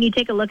 I think when you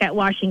take a look at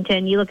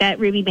Washington, you look at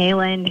Ruby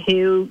Malin,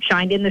 who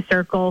shined in the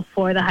circle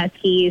for the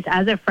Huskies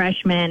as a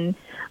freshman,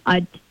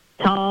 a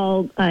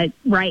tall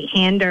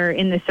right-hander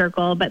in the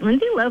circle. But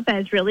Lindsay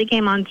Lopez really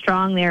came on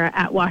strong there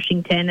at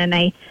Washington, and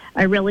I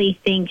really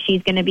think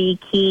she's going to be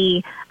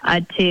key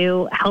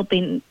to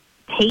helping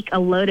take a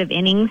load of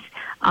innings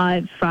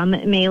from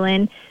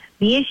Malin.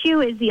 The issue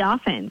is the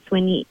offense.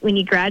 When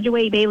you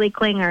graduate Bailey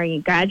Klinger,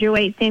 you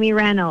graduate Sammy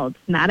Reynolds,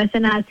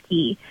 Madison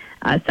Husky,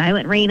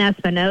 Silent Rain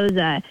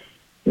Espinoza,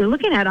 you're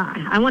looking at,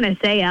 I want to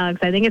say, Alex,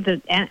 I think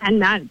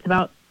it's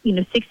about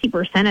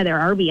 60% of their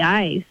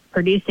RBIs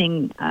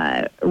producing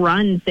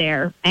runs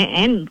there,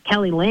 and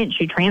Kelly Lynch,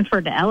 who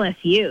transferred to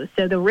LSU.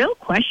 So the real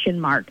question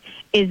mark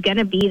is going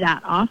to be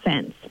that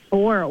offense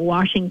for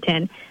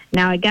Washington.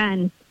 Now,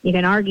 again, you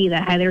can argue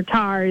that Heather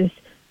Tarr's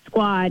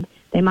squad,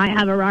 they might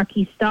have a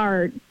rocky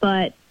start,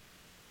 but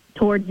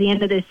towards the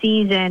end of the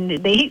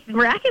season, they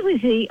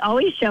miraculously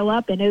always show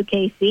up in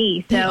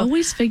OKC. So they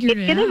always figure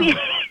it out.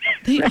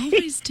 They right?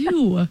 always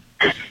do.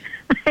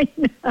 I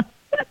know.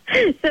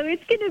 So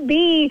it's going to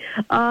be,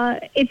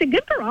 it's a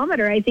good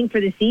barometer, I think,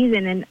 for the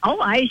season. And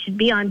all eyes should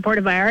be on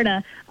Puerto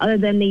Vallarta other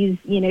than these,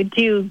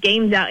 2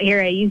 games out here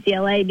at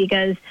UCLA,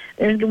 because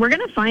we're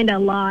going to find a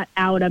lot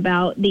out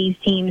about these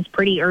teams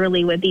pretty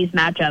early with these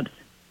matchups.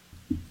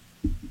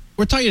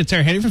 We're talking to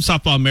Tara Henry from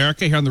Softball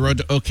America here on the road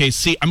to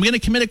OKC. I'm going to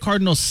commit a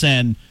cardinal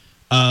sin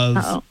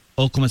of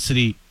Oklahoma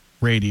City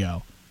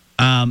radio.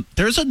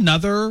 There's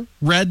another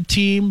red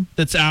team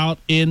that's out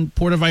in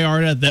Puerto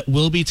Vallarta that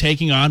will be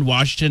taking on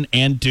Washington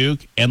and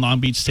Duke and Long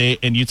Beach State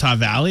and Utah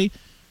Valley.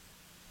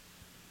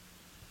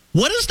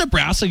 What is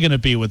Nebraska going to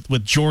be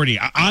with Jordy?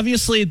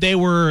 Obviously, they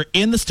were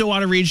in the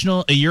Stillwater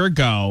Regional a year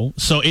ago,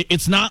 so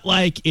it's not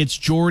like it's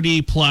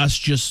Jordy plus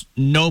just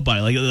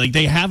nobody. Like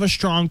they have a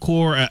strong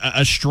core,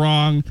 a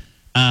strong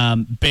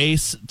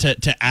base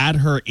to add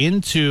her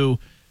into.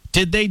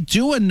 Did they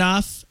do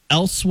enough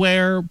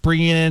elsewhere,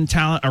 bringing in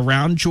talent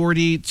around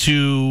Jordy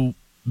to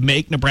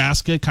make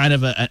Nebraska kind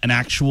of an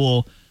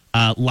actual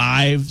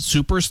live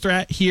super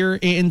threat here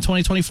in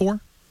 2024?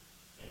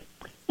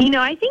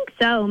 I think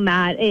so,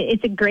 Matt.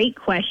 It's a great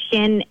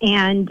question,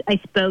 and I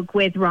spoke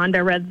with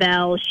Rhonda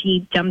Ravel.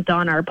 She jumped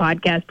on our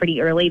podcast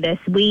pretty early this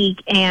week,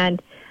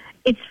 and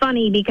it's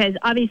funny because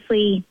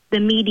obviously the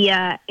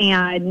media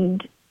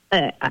and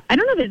I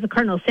don't know if it's a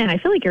cardinal sin. I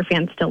feel like your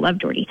fans still love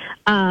Jordy,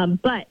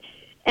 but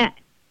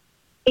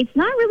it's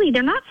not really,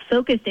 they're not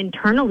focused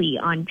internally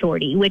on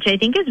Jordy, which I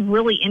think is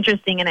really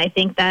interesting, and I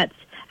think that's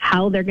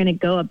how they're going to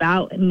go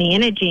about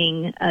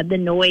managing the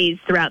noise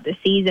throughout the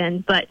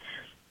season. But,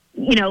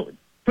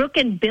 Brooke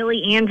and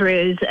Billy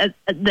Andrews,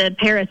 the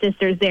pair of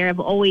sisters there, have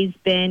always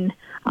been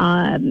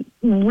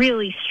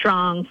really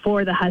strong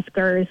for the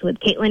Huskers with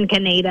Caitlin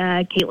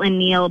Kaneda, Caitlin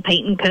Neal,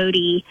 Peyton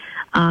Cody.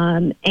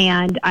 And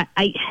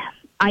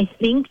I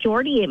think,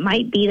 Jordy, it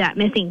might be that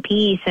missing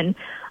piece. And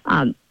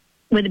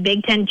with the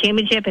Big Ten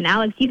championship, and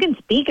Alex, you can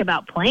speak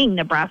about playing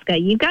Nebraska.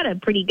 You've got a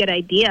pretty good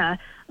idea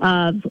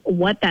of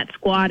what that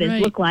squad has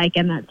looked like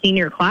in that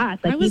senior class.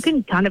 You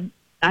can kind of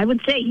I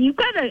would say you've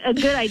got a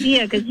good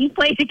idea because you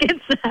played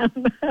against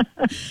them.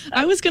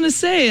 I was going to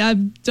say,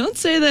 don't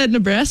say that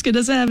Nebraska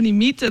doesn't have any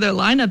meat to their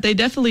lineup. They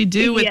definitely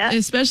do, with,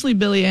 especially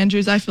Billy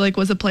Andrews, I feel like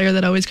was a player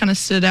that always kind of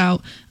stood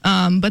out.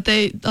 But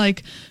they,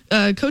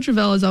 Coach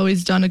Revelle has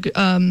always done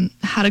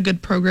had a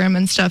good program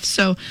and stuff.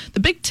 So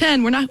the Big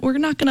Ten, we're not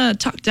going to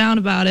talk down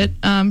about it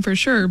for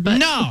sure. But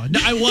no,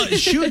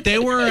 shoot, they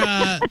were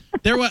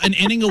an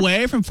inning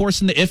away from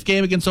forcing the if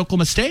game against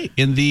Oklahoma State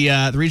in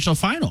the regional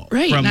final,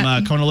 right, from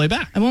coming all the way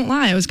back. I won't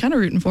lie, I was kind of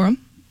rooting for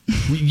them.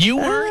 You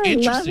were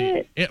interesting.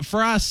 Love it.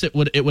 For us, it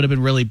would have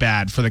been really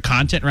bad for the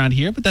content around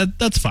here, but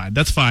that's fine.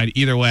 That's fine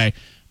either way.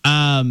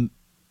 Tara,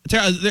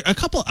 a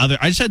couple other.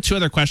 I just had two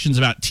other questions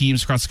about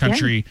teams across the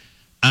country.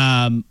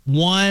 Yeah.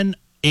 One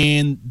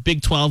in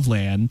Big 12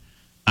 land,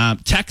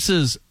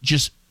 Texas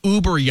just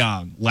uber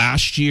young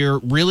last year,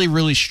 really,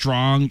 really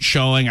strong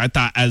showing. I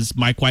thought as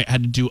Mike White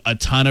had to do a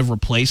ton of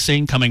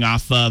replacing coming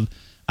off of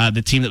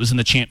the team that was in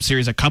the Champ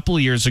Series a couple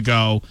of years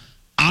ago.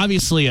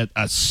 Obviously,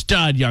 a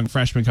stud young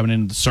freshman coming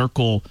into the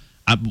circle.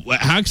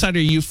 How excited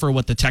are you for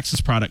what the Texas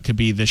product could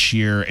be this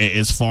year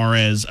as far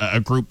as a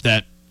group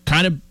that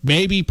kind of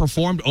maybe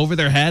performed over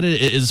their head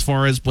as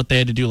far as what they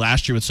had to do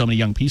last year with so many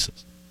young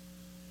pieces?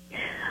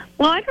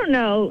 Well, I don't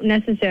know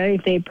necessarily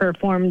if they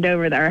performed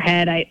over their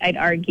head. I'd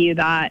argue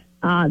that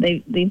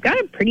they've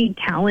got a pretty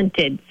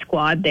talented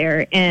squad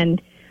there.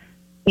 And,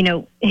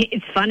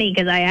 it's funny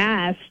because I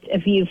asked a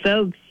few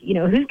folks,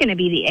 who's going to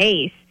be the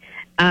ace?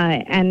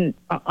 And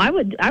I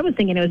was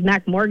thinking it was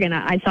Mac Morgan.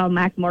 I saw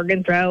Mac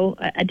Morgan throw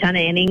a ton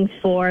of innings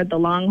for the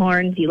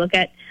Longhorns. You look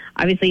at,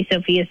 obviously,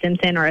 Sophia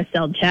Simpson or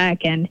Estelle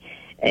Check, and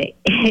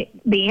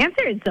the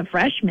answer is the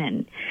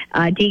freshman,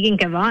 Tegan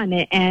Cavan.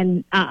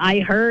 And I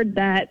heard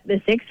that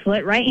the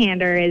 6-foot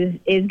right-hander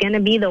is going to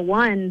be the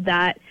one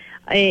that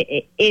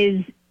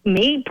is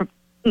maybe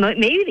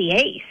the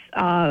ace.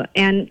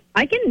 And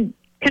I can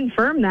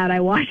confirm that. I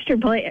watched her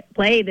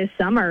play this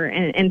summer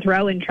and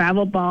throw in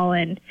travel ball,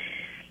 and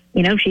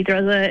she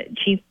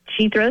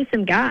throws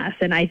some gas,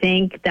 and I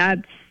think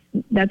that's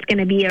going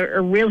to be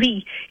a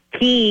really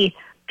key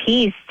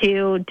piece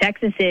to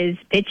Texas's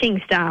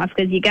pitching staff,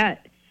 because you got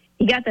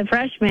the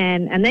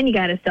freshman, and then you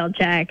got Estelle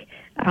Check,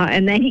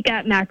 and then you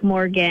got Mac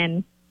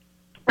Morgan,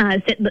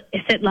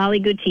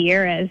 Citlali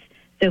Gutierrez,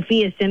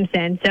 Sophia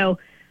Simpson. So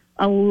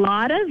a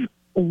lot of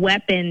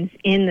weapons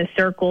in the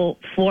circle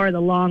for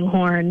the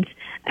Longhorns,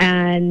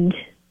 and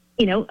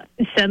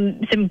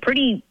some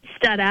pretty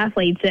stud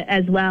athletes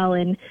as well,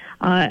 and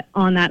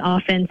on that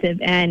offensive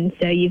end.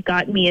 So you've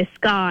got Mia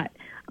Scott,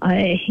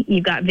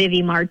 you've got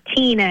Vivi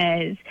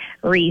Martinez,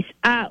 Reese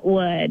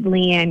Atwood,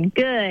 Leanne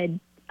Good.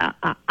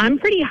 I'm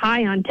pretty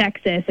high on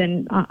Texas,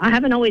 and I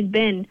haven't always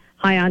been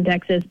high on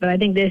Texas, but I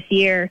think this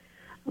year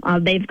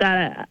they've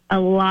got a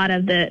lot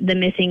of the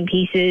missing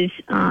pieces,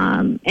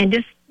 and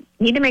just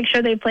need to make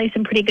sure they play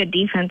some pretty good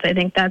defense. I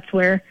think that's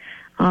where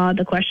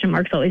the question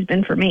mark's always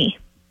been for me.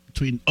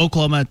 Between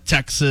Oklahoma,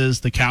 Texas,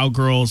 the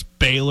Cowgirls,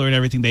 Baylor, and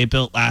everything they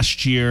built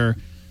last year,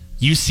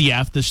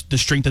 UCF, the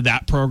strength of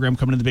that program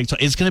coming into the Big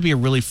 12, it's going to be a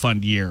really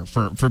fun year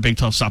for Big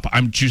 12 softball.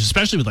 I'm choosing,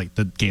 especially with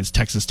the games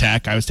Texas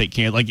Tech, Iowa State,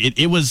 Kansas.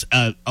 It was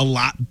a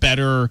lot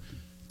better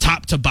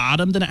top to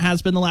bottom than it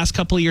has been the last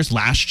couple of years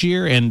last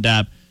year, and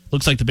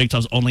looks like the Big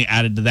 12's only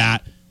added to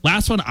that.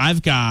 Last one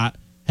I've got,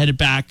 headed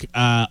back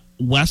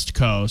West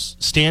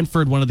Coast,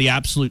 Stanford, one of the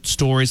absolute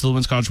stories of the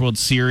Women's College World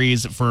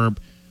Series for.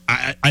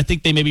 I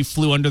think they maybe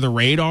flew under the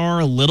radar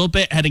a little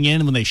bit heading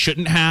in when they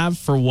shouldn't have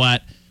for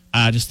what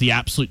just the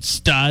absolute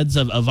studs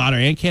of Vaughter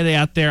and Kennedy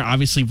out there.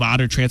 Obviously,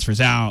 Vaughter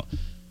transfers out.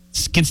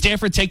 Can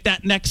Stanford take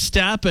that next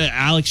step?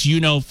 Alex,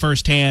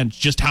 firsthand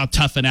just how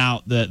tough and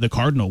out the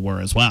Cardinal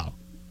were as well.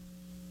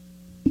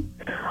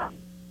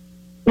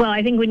 Well,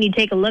 I think when you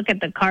take a look at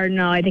the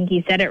Cardinal, I think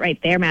you said it right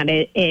there, Matt,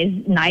 is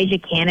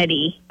Nyjah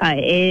Kennedy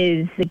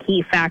is the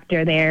key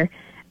factor there.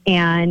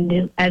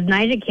 And as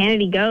Nyjah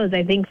Kennedy goes,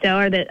 I think so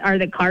are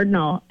the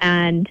Cardinal.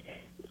 And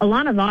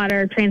Alana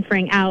Vaughter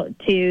transferring out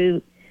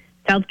to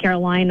South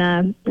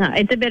Carolina,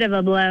 it's a bit of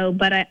a blow.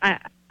 But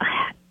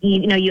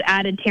you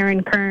added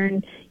Taryn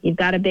Kern, you've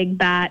got a big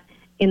bat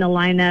in the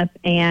lineup,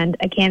 and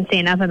I can't say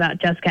enough about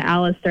Jessica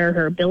Allister,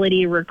 her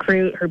ability to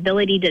recruit, her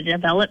ability to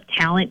develop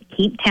talent,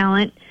 keep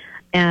talent.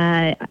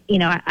 I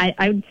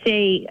would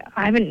say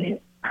I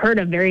haven't heard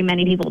of very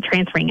many people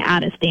transferring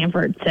out of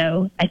Stanford,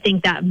 so I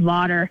think that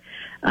Vaughter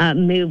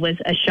move was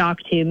a shock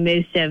to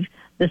most of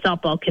the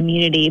softball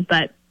community.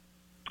 But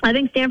I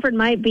think Stanford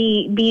might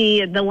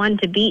be the one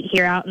to beat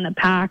here out in the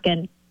pack,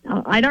 and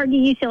I'd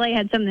argue UCLA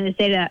had something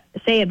to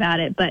say about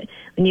it. But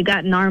when you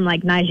got an arm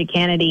like Nyjah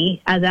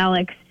Kennedy, as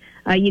Alex,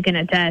 you can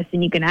attest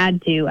and you can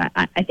add to,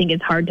 I think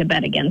it's hard to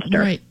bet against her.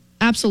 Right,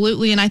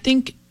 absolutely, and I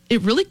think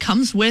it really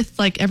comes with,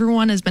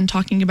 everyone has been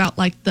talking about,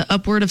 the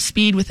upward of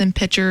speed within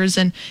pitchers,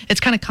 and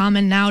it's kind of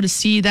common now to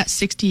see that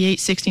 68,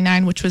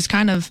 69, which was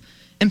kind of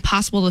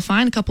impossible to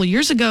find a couple of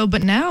years ago.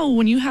 But now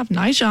when you have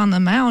Nyjah on the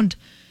mound,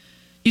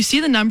 you see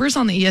the numbers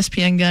on the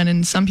ESPN gun,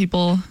 and some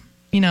people,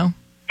 him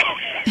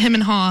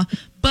and haw.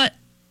 But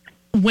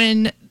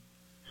when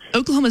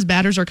Oklahoma's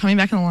batters are coming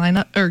back in the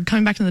lineup or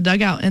coming back in the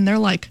dugout, and they're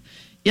like,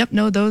 "Yep,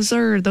 no, those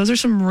are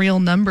some real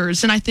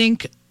numbers." And I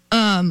think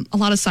a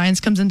lot of science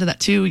comes into that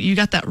too. You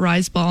got that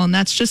rise ball, and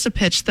that's just a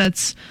pitch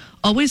that's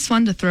always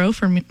fun to throw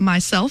for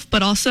myself,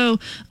 but also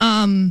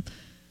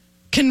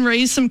can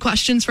raise some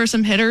questions for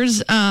some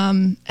hitters.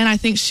 And I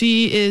think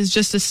she is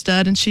just a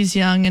stud, and she's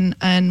young.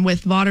 And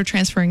with Vaughter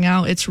transferring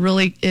out, it's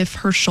really if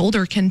her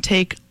shoulder can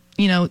take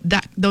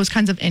those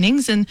kinds of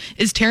innings, and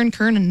is Taryn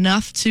Kern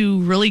enough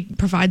to really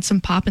provide some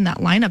pop in that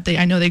lineup?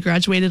 I know they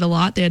graduated a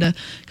lot. They had a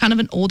kind of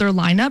an older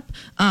lineup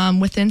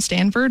within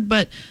Stanford,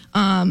 but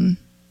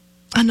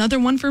another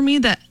one for me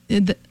that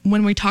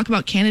when we talk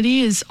about Kennedy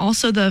is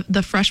also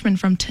the freshman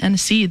from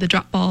Tennessee, the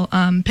drop ball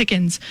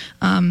Pickens.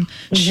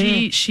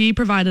 She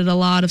provided a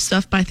lot of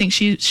stuff, but I think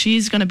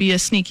she's going to be a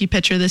sneaky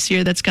pitcher this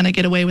year that's going to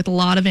get away with a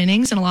lot of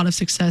innings and a lot of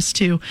success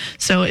too.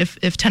 So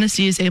if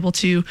Tennessee is able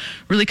to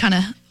really kind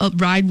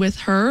of ride with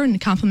her and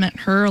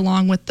complement her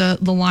along with the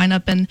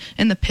lineup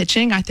and the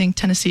pitching, I think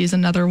Tennessee is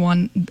another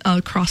one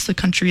across the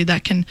country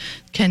that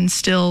can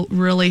still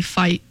really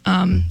fight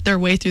their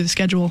way through the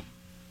schedule.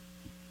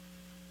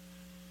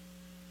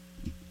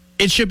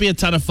 It should be a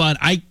ton of fun.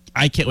 I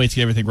can't wait to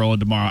get everything rolling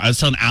tomorrow. I was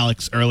telling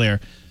Alex earlier,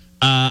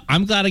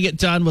 I'm glad to get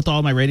done with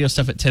all my radio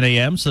stuff at 10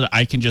 a.m. so that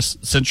I can just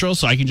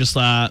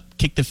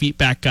kick the feet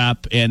back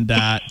up and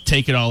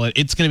take it all in.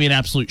 It's going to be an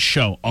absolute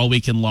show all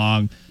weekend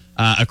long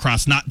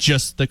across not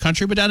just the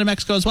country, but down to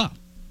Mexico as well.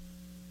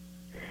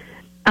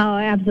 Oh,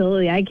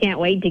 absolutely. I can't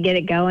wait to get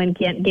it going.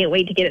 Can't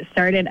wait to get it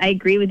started. I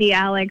agree with you,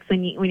 Alex,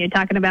 when you're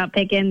talking about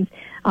Pickens.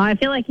 I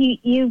feel like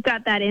you've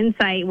got that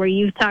insight where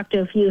you've talked to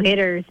a few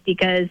hitters,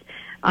 because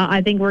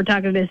I think we're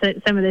talking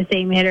to some of the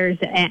same hitters,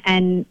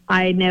 and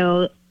I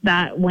know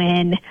that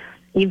when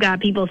you've got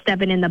people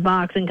stepping in the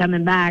box and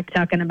coming back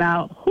talking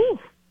about, whew,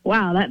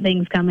 wow, that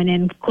thing's coming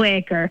in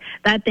quick, or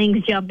that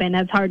thing's jumping,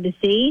 that's hard to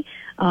see.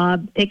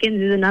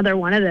 Pickens is another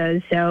one of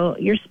those, so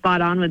you're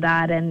spot on with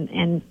that,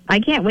 and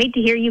I can't wait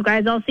to hear you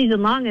guys all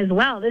season long as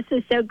well. This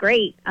is so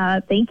great.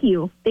 Thank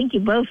you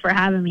both for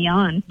having me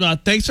on.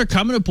 Thanks for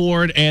coming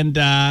aboard, and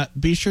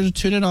be sure to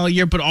tune in all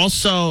year. But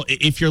also,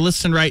 if you're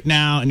listening right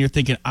now and you're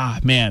thinking,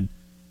 man,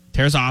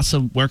 Tara's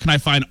awesome, where can I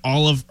find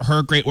all of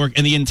her great work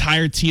and the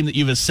entire team that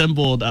you've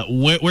assembled?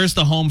 Where's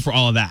the home for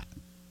all of that?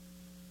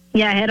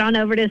 Yeah, head on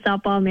over to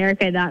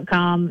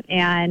softballamerica.com,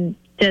 and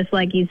just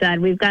like you said,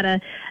 we've got an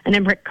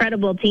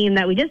incredible team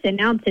that we just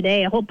announced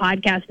today, a whole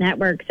podcast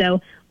network. So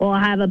we'll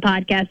have a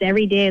podcast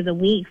every day of the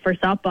week for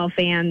softball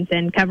fans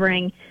and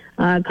covering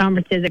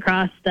conferences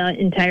across the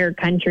entire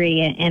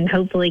country, and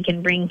hopefully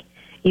can bring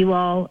you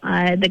all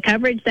the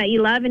coverage that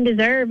you love and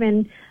deserve,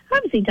 and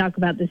obviously talk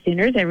about the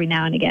Sooners every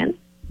now and again.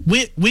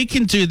 We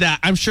can do that.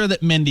 I'm sure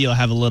that Mindy will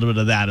have a little bit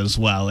of that as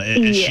well,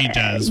 as she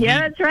does.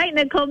 Yeah, that's right.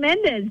 Nicole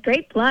Mendez.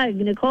 Great plug.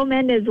 Nicole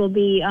Mendez will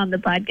be on the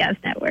podcast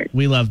network.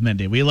 We love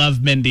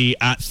Mindy.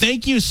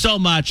 Thank you so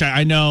much.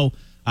 I know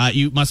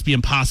you must be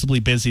impossibly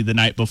busy the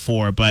night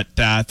before, but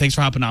thanks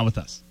for hopping on with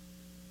us.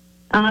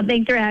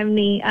 Thanks for having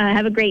me.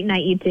 Have a great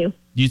night, you too.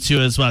 You too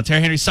as well.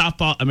 Tara Henry,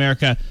 Softball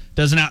America,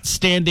 does an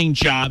outstanding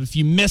job. If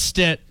you missed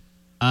it,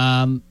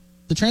 the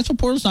transfer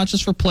portal is not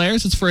just for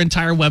players, it's for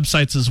entire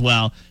websites as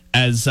well.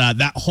 As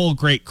that whole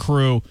great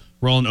crew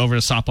rolling over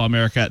to Softball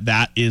America,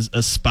 that is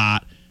a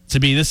spot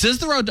to be. This is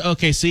the road to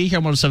OKC here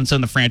on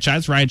 107.7 The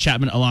Franchise. Ryan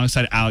Chapman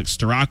alongside Alex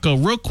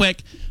Storako. Real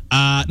quick,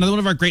 another one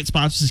of our great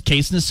sponsors is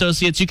Case &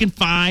 Associates. You can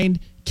find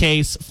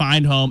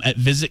home at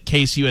Visit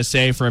Case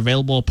USA for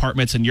available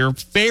apartments in your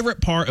favorite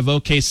part of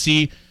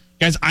OKC.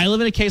 Guys, I live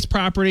in a Case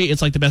property.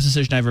 It's like the best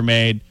decision I ever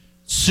made.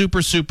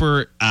 Super,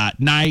 super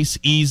nice,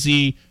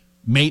 easy,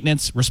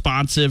 maintenance,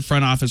 responsive,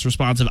 front office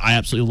responsive. I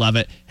absolutely love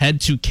it.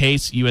 Head to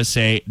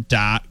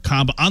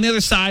caseusa.com. But on the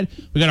other side,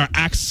 we got our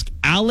Ask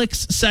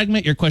Alex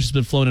segment. Your questions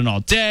been flowing in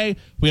all day.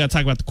 We got to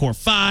talk about the core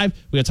five.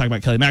 We got to talk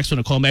about Kelly Maxwell,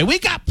 Nicole May. We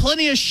got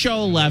plenty of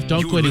show left.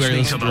 Don't go anywhere.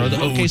 Listen to the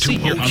OKC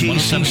here on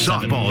 107.7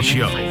 Softball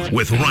Show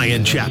with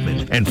Ryan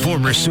Chapman and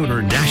former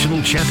Sooner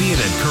national champion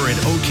and current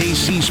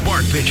OKC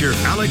Spark pitcher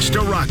Alex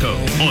Storako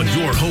on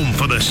your home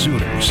for the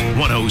Sooners.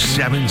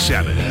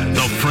 107.7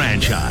 The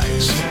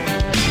Franchise.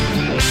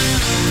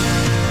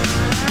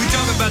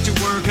 About your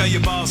work, how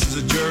your boss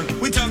is a jerk.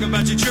 We talk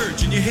about your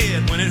church and your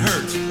head when it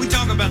hurts. We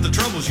talk about the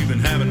troubles you've been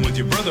having with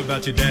your brother,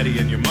 about your daddy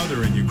and your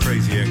mother and your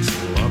crazy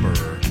ex-lover.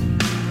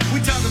 We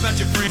talk about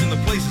your friends and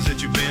the places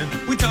that you've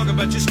been. We talk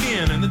about your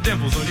skin and the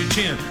dimples on your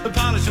chin, the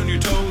polish on your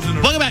toes.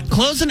 And welcome back.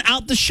 Closing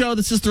out the show.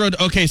 This is the road to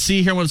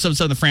OKC here on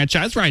 107.7 The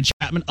Franchise. Ryan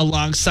Chapman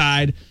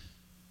alongside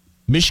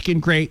Michigan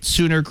great,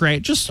 Sooner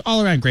great, just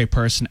all around great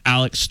person,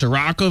 Alex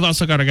Storako. We've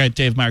also got our guy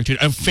Dave Meyer doing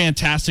a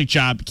fantastic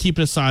job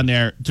keeping us on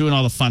there, doing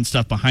all the fun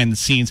stuff behind the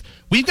scenes.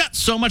 We've got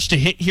so much to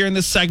hit here in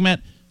this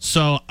segment,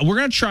 so we're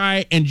going to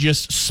try and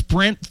just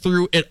sprint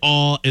through it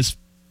all as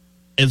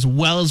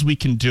well as we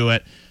can do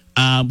it.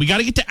 We got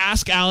to get to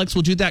Ask Alex.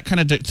 We'll do that kind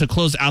of to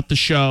close out the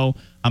show.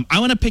 I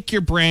want to pick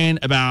your brain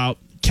about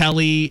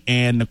Kelly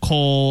and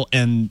Nicole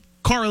and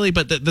Carly,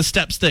 but the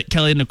steps that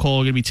Kelly and Nicole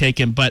are going to be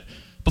taking. But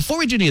before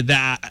we do any of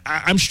that,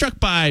 I'm struck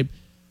by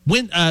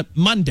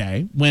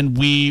Monday, when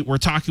we were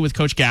talking with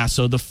Coach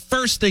Gasso, the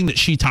first thing that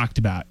she talked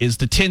about is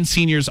the 10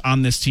 seniors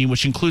on this team,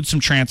 which includes some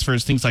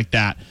transfers, things like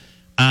that.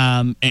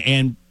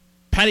 And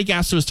Patty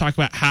Gasso was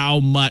talking about how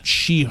much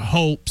she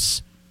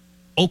hopes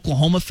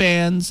Oklahoma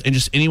fans and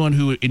just anyone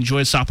who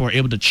enjoys softball are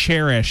able to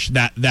cherish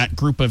that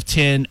group of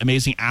 10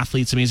 amazing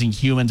athletes, amazing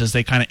humans as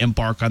they kind of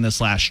embark on this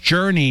last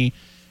journey.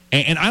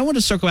 And I want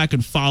to circle back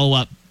and follow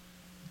up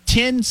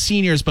 10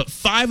 seniors, but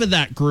 5 of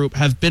that group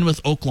have been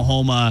with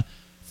Oklahoma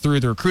through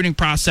the recruiting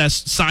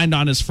process, signed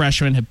on as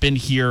freshmen, have been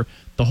here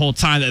the whole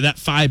time. That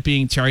 5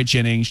 being Terry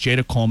Jennings,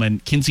 Jada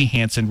Coleman, Kinsey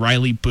Hansen,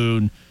 Riley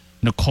Boone,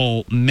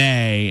 Nicole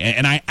May.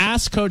 And I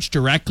asked Coach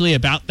directly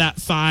about that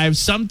 5.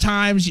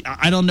 Sometimes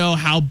I don't know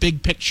how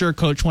big picture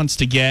Coach wants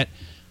to get,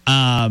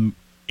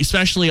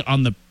 especially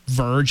on the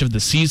verge of the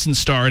season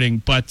starting.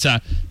 But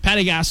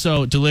Patty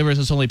Gasso delivers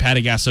as only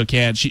Patty Gasso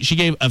can. She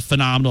gave a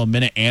phenomenal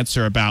minute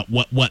answer about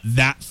what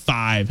that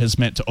 5 has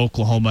meant to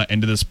Oklahoma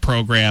and to this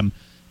program.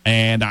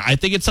 And I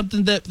think it's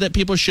something that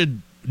people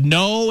should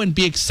know and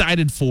be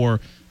excited for.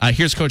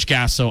 Here's Coach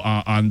Gasso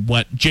on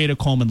what Jada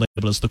Coleman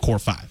labeled as the core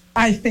 5.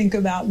 I think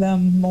about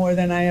them more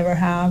than I ever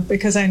have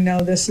because I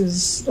know this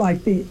is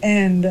like the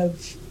end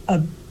of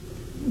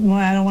well,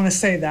 I don't want to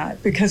say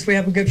that because we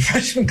have a good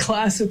freshman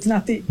class. It's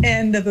not the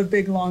end of a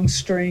big, long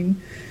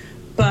string,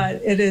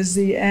 but it is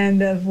the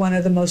end of one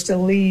of the most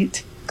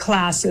elite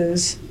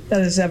classes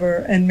that has ever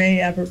and may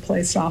ever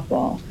play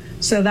softball.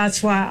 So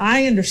that's why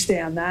I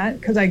understand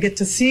that because I get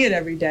to see it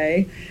every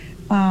day.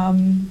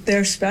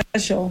 They're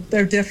special,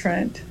 they're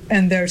different,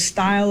 and their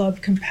style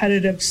of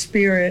competitive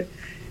spirit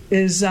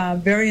is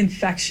very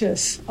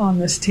infectious on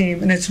this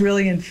team, and it's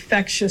really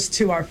infectious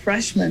to our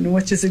freshmen,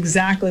 which is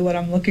exactly what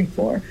I'm looking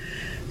for.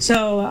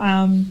 So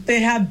they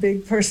have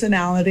big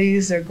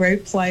personalities, they're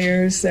great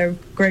players, they're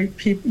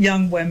great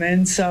young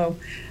women, so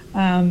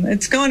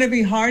it's going to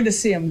be hard to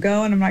see them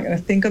go, and I'm not going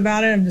to think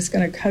about it. I'm just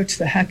going to coach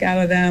the heck out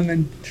of them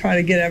and try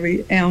to get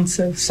every ounce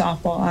of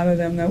softball out of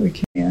them that we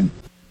can.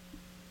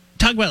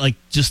 Talk about like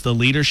just the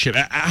leadership.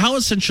 How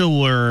essential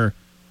were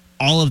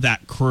all of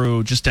that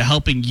crew just to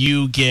helping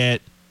you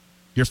get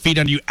your feet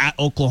under you at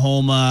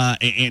Oklahoma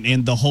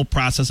and the whole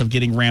process of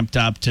getting ramped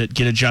up to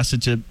get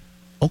adjusted to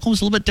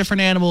Oklahoma's a little bit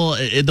different animal.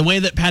 The way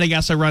that Patty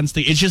Gasso runs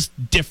things, it's just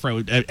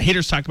different.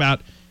 Haters talk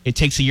about it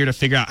takes a year to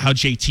figure out how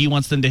JT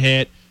wants them to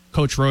hit,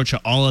 Coach Rocha,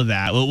 all of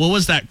that. What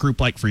was that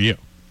group like for you?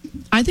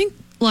 I think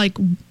like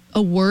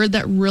a word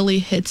that really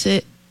hits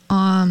it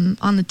on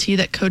the tee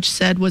that Coach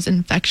said was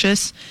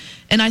infectious.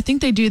 And I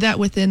think they do that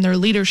within their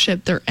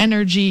leadership, their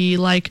energy,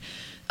 like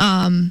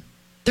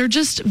they're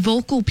just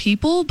vocal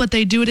people, but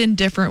they do it in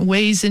different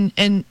ways.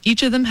 And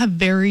each of them have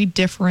very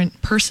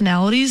different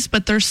personalities,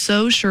 but they're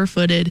so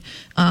sure-footed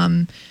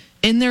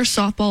in their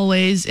softball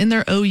ways, in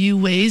their OU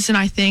ways. And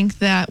I think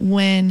that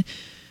when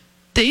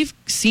they've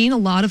seen a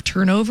lot of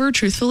turnover,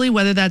 truthfully,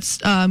 whether that's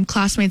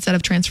classmates that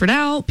have transferred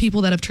out,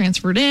 people that have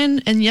transferred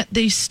in, and yet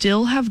they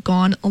still have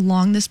gone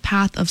along this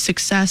path of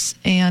success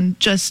and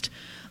just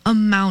a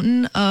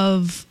mountain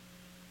of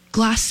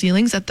glass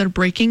ceilings that they're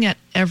breaking at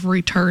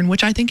every turn,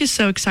 which I think is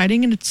so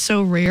exciting, and it's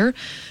so rare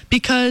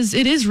because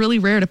it is really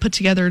rare to put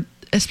together,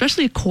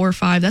 especially a core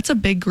 5. That's a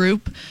big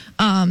group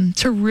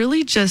to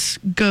really just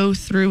go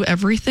through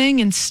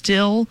everything and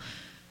still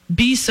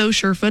be so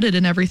sure-footed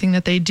in everything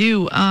that they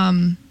do.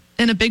 And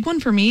a big one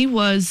for me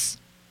was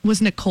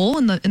Nicole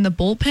in the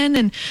bullpen,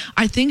 and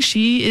I think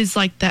she is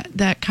like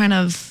that kind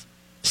of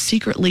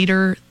secret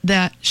leader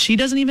that she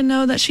doesn't even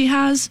know that she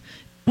has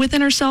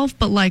within herself,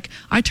 but like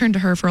I turn to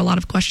her for a lot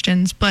of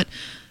questions. But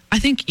I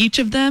think each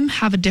of them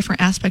have a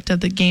different aspect of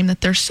the game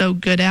that they're so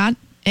good at,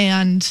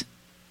 and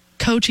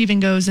Coach even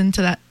goes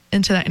into that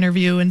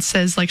interview and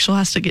says like she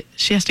has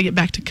to get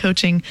back to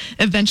coaching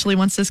eventually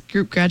once this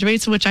group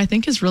graduates, which I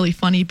think is really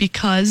funny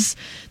because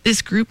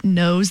this group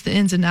knows the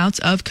ins and outs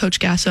of Coach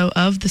Gasso,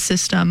 of the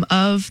system,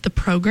 of the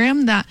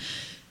program, that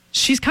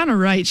she's kind of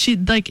right. She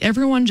like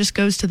everyone just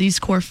goes to these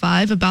core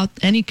 5 about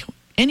any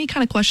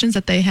kind of questions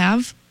that they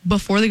have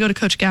before they go to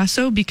Coach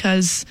Gasso,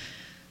 because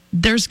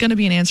there's going to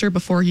be an answer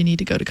before you need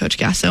to go to Coach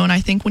Gasso. And I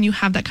think when you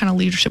have that kind of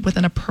leadership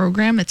within a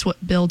program, it's what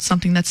builds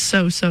something that's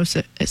so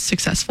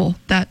successful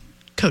that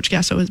Coach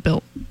Gasso has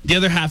built. The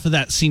other half of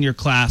that senior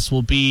class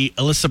will be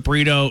Alyssa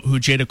Brito, who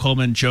Jada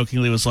Coleman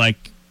jokingly was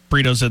like,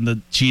 Brito's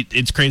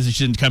it's crazy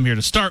she didn't come here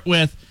to start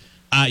with.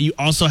 You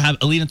also have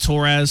Alina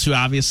Torres, who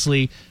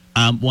obviously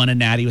won a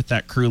natty with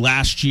that crew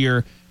last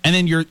year. And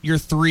then your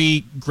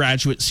 3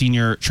 graduate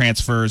senior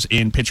transfers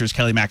in pitchers,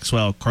 Kelly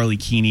Maxwell, Carly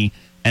Keeney,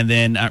 and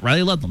then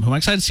Riley Ludlam, who I'm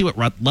excited to see what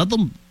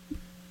Ludlam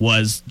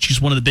was.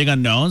 She's one of the big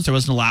unknowns. There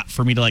wasn't a lot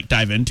for me to like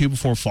dive into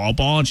before fall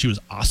ball, and she was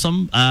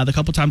awesome the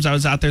couple times I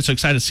was out there. So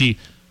excited to see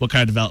what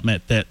kind of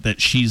development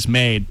that she's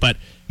made. But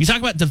you talk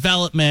about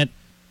development.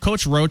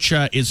 Coach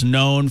Rocha is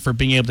known for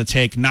being able to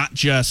take not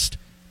just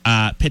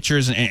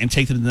pitchers and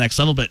take them to the next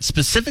level, but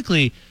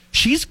specifically,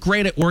 she's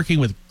great at working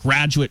with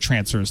graduate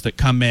transfers that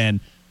come in.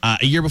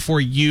 A year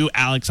before you,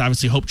 Alex,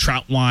 obviously Hope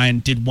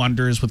Troutwine did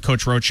wonders with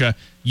Coach Rocha.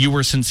 You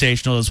were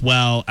sensational as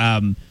well.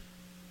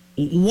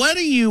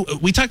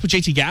 We talked with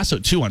JT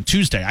Gasso, too, on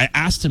Tuesday. I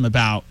asked him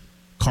about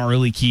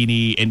Carly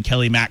Keeney and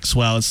Kelly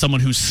Maxwell as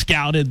someone who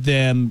scouted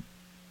them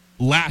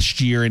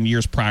last year and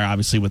years prior,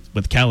 obviously,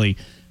 with Kelly,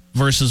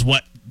 versus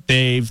what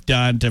they've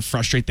done to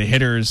frustrate the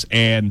hitters.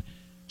 And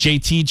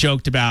JT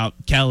joked about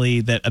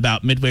Kelly that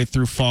about midway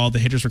through fall, the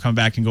hitters were coming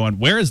back and going,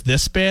 where has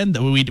this been?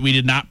 We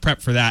did not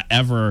prep for that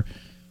ever.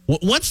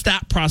 What's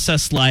that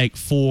process like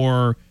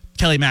for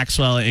Kelly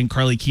Maxwell and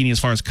Carly Keeney as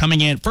far as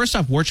coming in? First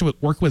off, working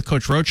with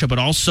Coach Rocha, but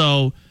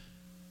also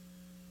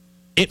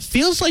it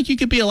feels like you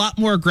could be a lot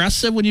more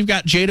aggressive when you've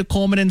got Jada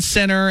Coleman in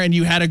center and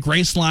you had a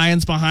Grace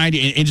Lyons behind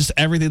you and just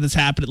everything that's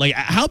happened. Like,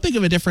 how big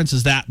of a difference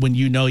is that when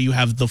you know you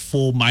have the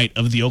full might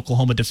of the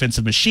Oklahoma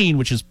defensive machine,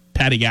 which is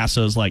Patty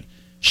Gasso's, like,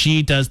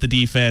 she does the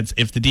defense.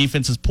 If the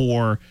defense is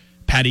poor,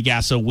 Patty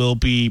Gasso will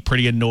be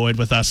pretty annoyed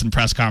with us in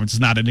press conferences,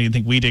 not in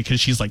anything we did,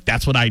 because she's like,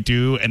 that's what I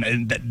do,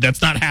 and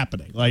that's not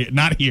happening. Like,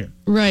 not here.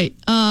 Right.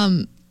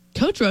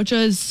 Coach Rocha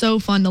is so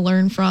fun to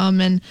learn from,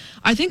 and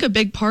I think a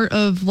big part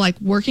of like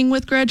working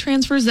with grad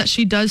transfers that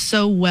she does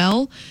so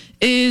well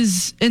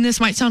is, and this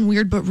might sound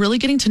weird, but really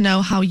getting to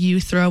know how you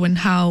throw and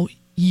how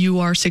you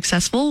are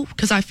successful,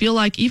 because I feel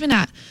like even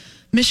at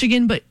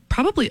Michigan, but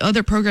probably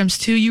other programs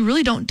too, you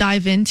really don't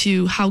dive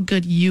into how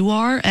good you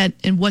are at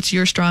and what's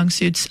your strong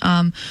suits,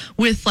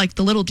 with like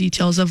the little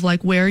details of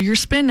like where your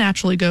spin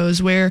naturally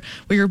goes, where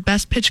your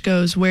best pitch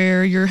goes,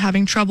 where you're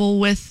having trouble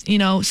with, you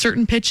know,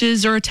 certain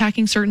pitches or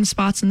attacking certain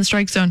spots in the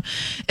strike zone.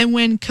 And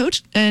when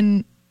Coach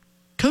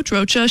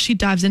Rocha, she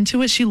dives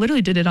into it, she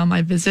literally did it on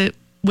my visit,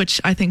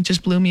 which I think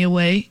just blew me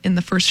away. In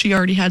the first, she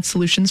already had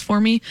solutions for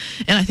me,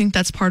 and I think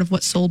that's part of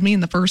what sold me in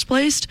the first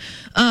place.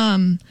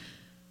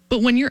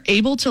 But when you're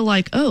able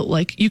to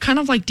you kind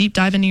of like deep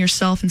dive into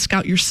yourself and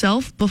scout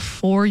yourself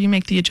before you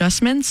make the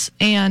adjustments.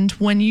 And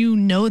when you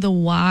know the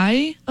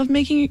why of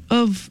making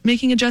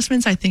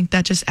adjustments, I think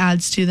that just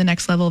adds to the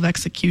next level of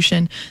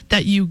execution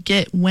that you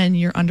get when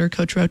you're under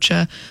Coach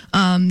Rocha.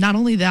 Not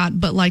only that,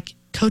 but like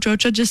Coach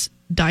Rocha just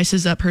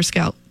dices up her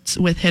scouts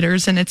with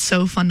hitters, and it's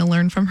so fun to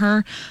learn from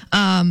her,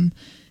 and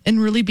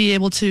really be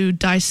able to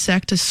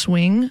dissect a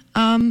swing,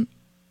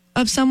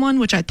 of someone,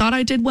 which I thought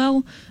I did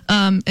well,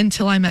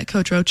 until I met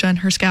Coach Rocha and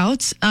her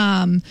scouts.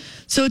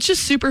 So it's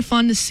just super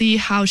fun to see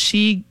how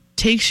she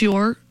takes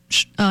your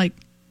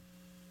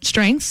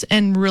strengths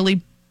and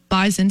really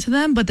buys into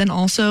them, but then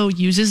also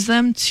uses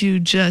them to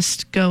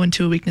just go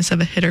into a weakness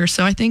of a hitter.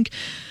 So I think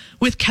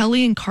with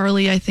Kelly and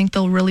Carly, I think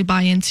they'll really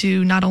buy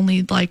into not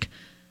only like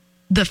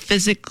the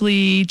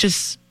physically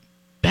just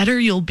better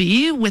you'll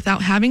be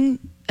without having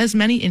as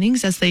many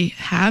innings as they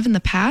have in the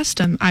past.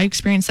 I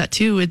experienced that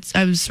too.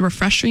 I was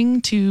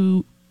refreshing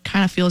to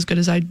kind of feel as good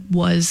as I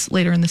was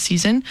later in the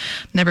season.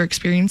 Never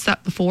experienced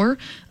that before.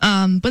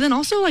 But then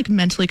also like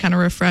mentally kind of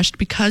refreshed,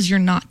 because you're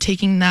not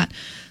taking that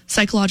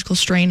psychological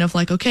strain of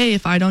like, okay,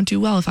 if I don't do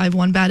well, if I have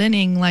one bad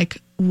inning, like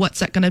what's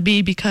that going to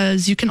be?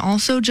 Because you can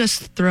also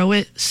just throw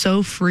it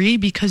so free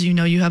because you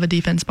know you have a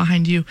defense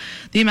behind you.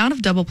 The amount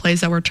of double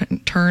plays that were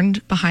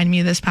turned behind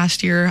me this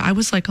past year, I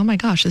was like, oh my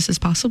gosh, this is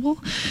possible.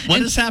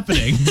 What is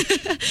happening?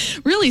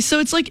 Really? So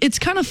it's like, it's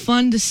kind of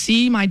fun to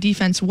see my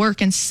defense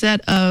work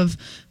instead of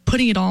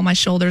putting it all on my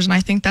shoulders. And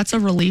I think that's a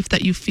relief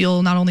that you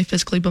feel not only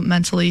physically, but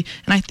mentally.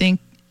 And I think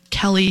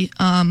Kelly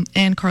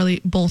and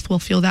Carly both will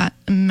feel that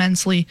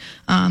immensely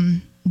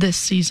this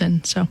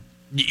season. So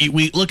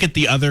we look at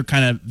the other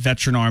kind of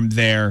veteran arm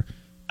there.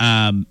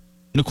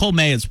 Nicole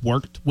May has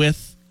worked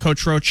with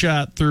Coach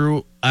Rocha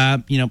through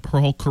her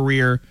whole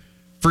career.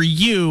 For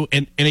you,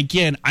 and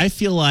again, I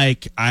feel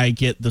like I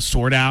get the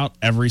sword out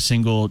every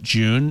single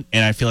June,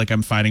 and I feel like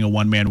I'm fighting a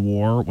one-man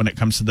war when it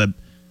comes to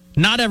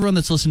not everyone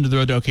that's listening to the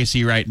Road to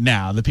OKC right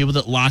now, the people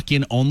that lock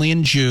in only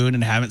in June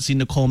and haven't seen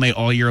Nicole May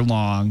all year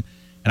long.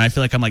 And I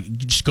feel like I'm like,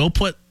 just go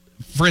put,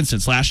 for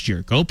instance, last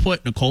year, go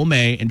put Nicole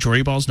May and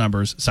Jordy Ball's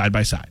numbers side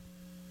by side.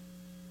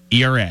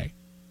 ERA,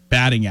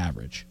 batting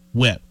average,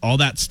 whip, all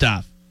that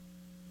stuff.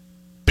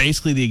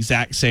 Basically the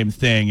exact same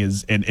thing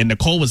is, and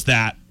Nicole was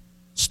that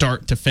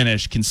start to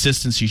finish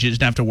consistency. She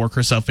didn't have to work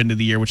herself into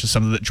the year, which is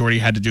something that Jordy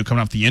had to do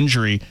coming off the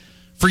injury.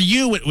 For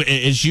you,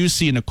 as you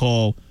see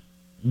Nicole,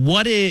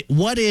 what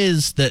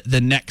is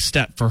the next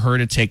step for her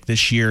to take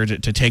this year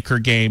to take her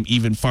game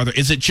even farther?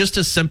 Is it just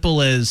as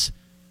simple as,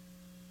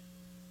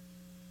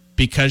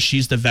 because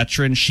she's the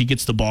veteran, she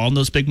gets the ball in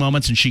those big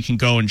moments and she can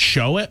go and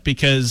show it?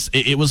 Because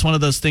it was one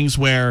of those things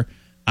where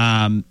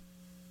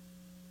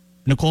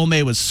Nicole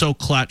May was so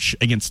clutch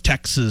against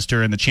Texas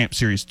during the Champ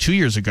Series 2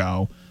 years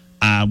ago.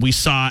 We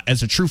saw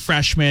as a true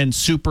freshman,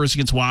 supers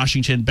against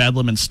Washington,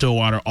 Bedlam and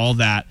Stillwater, all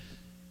that.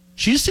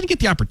 She just didn't get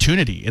the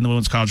opportunity in the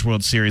Women's College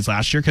World Series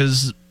last year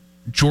because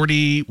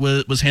Jordy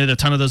was handed a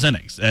ton of those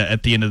innings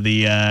at the end of the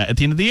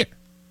year.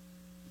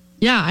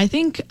 Yeah, I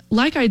think,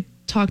 like I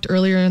talked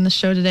earlier in the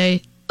show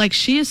today, like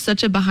she is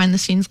such a behind the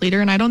scenes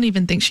leader, and I don't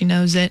even think she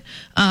knows it.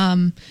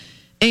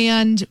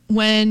 And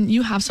when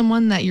you have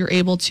someone that you're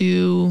able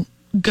to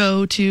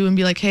go to and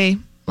be like, hey,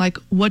 like,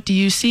 what do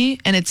you see?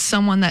 And it's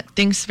someone that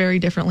thinks very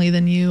differently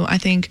than you. I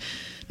think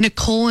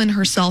Nicole in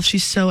herself,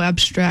 she's so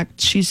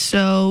abstract. She's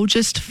so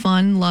just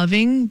fun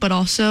loving, but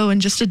also in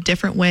just a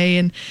different way.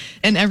 And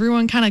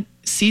everyone kind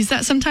of sees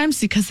that sometimes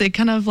because they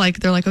kind of like,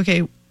 they're like,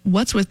 okay,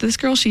 what's with this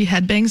girl? She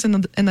headbangs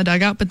in the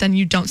dugout, but then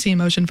you don't see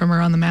emotion from her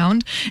on the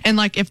mound. And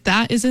like, if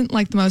that isn't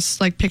like the most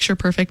like picture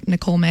perfect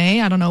Nicole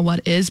May, I don't know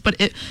what is. But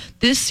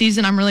this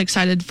season, I'm really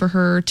excited for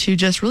her to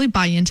just really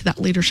buy into that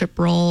leadership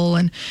role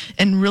and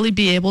really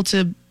be able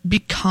to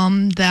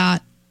become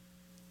that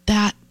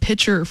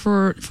pitcher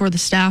for the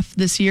staff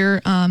this year.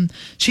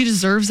 She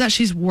deserves that.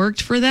 She's worked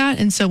for that.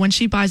 And so when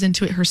she buys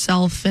into it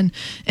herself and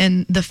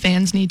the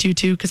fans need to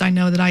too, because I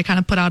know that I kind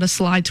of put out a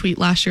slide tweet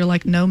last year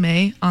like, no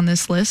May on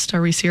this list.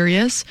 Are we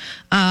serious?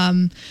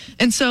 And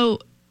so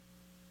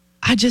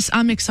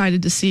I'm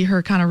excited to see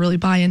her kind of really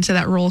buy into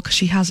that role because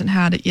she hasn't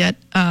had it yet.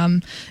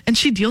 And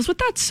she deals with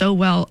that so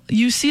well.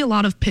 You see a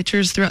lot of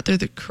pitchers throughout their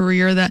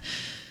career that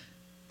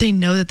they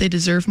know that they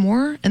deserve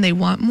more and they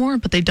want more,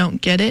 but they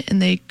don't get it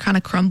and they kind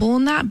of crumble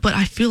in that. But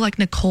I feel like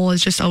Nicole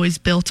is just always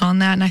built on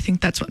that, and I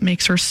think that's what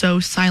makes her so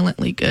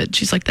silently good.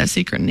 She's like that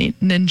secret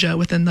ninja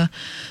within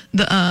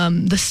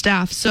the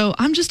staff. So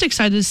I'm just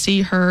excited to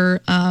see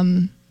her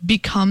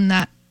become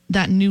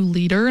that new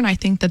leader, and I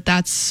think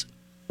that's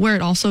where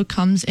it also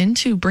comes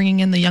into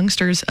bringing in the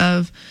youngsters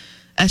of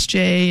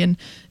SJ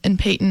and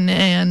Peyton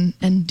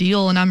and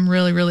Deal, and I'm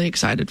really, really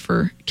excited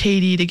for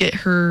Katie to get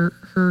her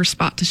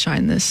spot to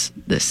shine this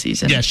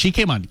season. Yeah, she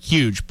came on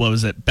huge. What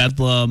was it?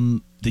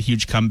 Bedlam, the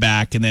huge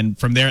comeback, and then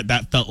from there,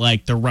 that felt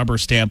like the rubber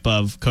stamp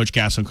of Coach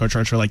Gasso and Coach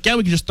Roach were like, yeah,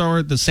 we can just throw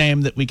her the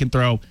same that we can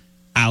throw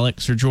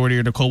Alex or Jordy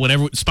or Nicole,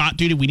 whatever spot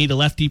duty. We need a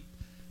lefty,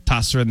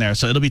 toss her in there.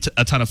 So it'll be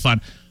a ton of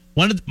fun.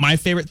 One of my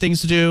favorite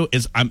things to do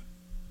is I'm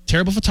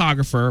terrible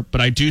photographer,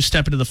 but I do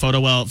step into the photo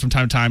well from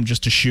time to time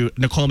just to shoot.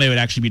 Nicole May would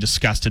actually be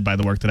disgusted by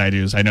the work that I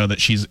do, as I know that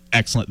she's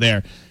excellent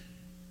there.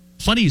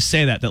 Funny you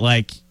say that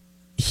like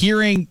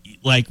hearing,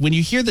 like when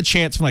you hear the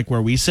chants from like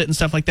where we sit and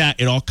stuff like that,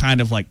 it all kind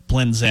of like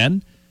blends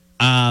in.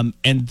 And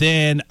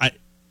then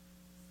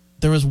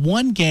there was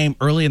one game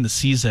early in the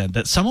season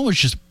that someone was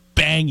just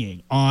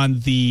banging on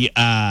the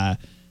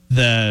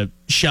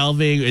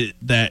shelving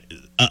that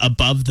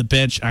above the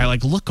bench. I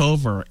like look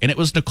over and it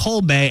was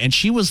Nicole May, and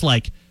she was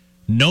like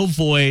no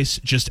voice,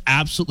 just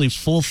absolutely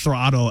full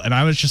throttle. And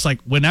I was just like,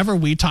 whenever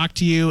we talk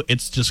to you,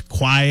 it's just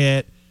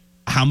quiet.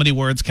 How many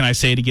words can I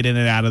say to get in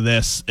and out of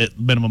this at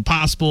minimum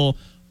possible?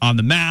 On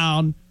the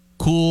mound,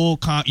 cool,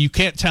 calm. You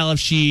can't tell if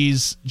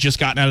she's just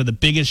gotten out of the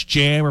biggest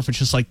jam or if it's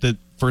just like the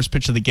first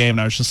pitch of the game.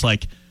 And I was just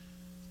like,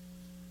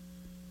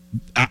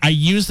 I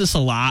use this a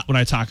lot when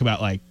I talk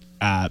about like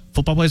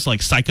football players, like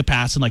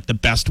psychopaths in like the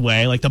best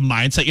way, like the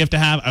mindset you have to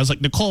have. I was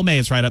like, Nicole May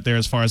is right up there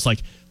as far as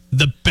like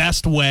the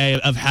best way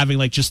of having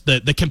like just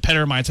the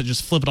competitor mindset,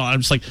 just flip it on. I'm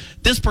just like,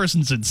 this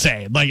person's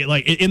insane. Like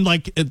in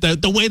like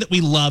the way that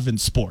we love in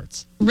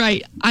sports.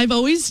 Right. I've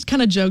always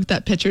kind of joked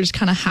that pitchers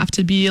kind of have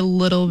to be a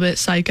little bit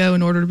psycho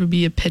in order to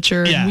be a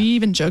pitcher. Yeah. And we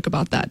even joke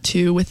about that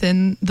too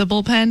within the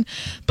bullpen.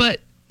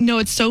 But no,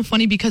 it's so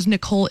funny because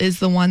Nicole is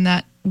the one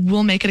that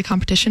will make it a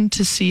competition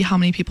to see how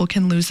many people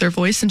can lose their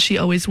voice, and she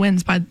always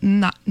wins by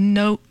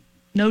no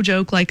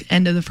joke, like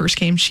end of the first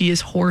game, she is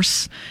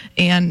hoarse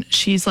and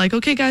she's like,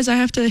 okay guys, I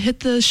have to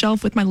hit the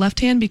shelf with my left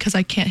hand because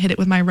I can't hit it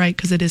with my right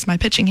because it is my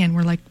pitching hand.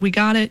 We're like, we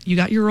got it. You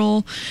got your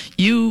role.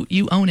 You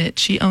own it.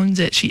 She owns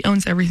it. She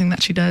owns everything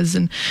that she does.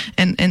 And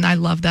I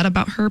love that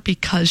about her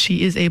because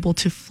she is able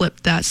to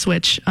flip that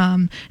switch.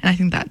 And I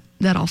think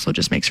that also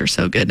just makes her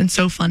so good and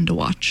so fun to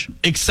watch.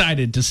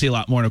 Excited to see a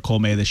lot more Nicole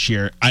May this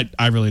year.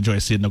 I really enjoy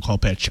seeing Nicole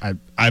pitch. I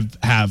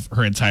have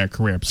her entire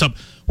career. So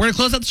we're going to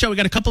close out the show. We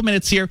got a couple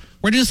minutes here.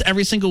 We're going to do this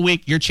every single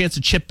week. Your chance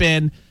to chip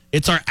in.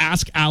 It's our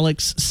Ask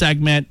Alex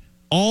segment.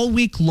 All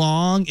week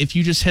long, if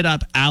you just hit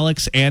up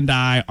Alex and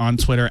I on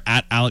Twitter,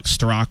 at Alex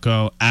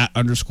Storako,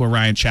 @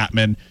 Ryan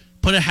Chapman,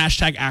 put a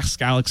hashtag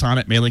Ask Alex on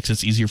it, mainly because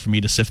it's easier for me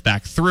to sift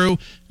back through.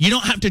 You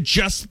don't have to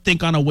just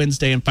think on a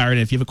Wednesday and fire it in.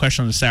 If you have a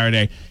question on a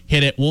Saturday,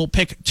 hit it. We'll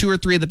pick 2 or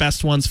 3 of the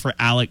best ones for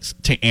Alex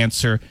to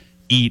answer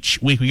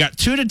each week. We got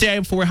 2 today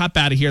before we hop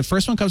out of here. The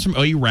first one comes from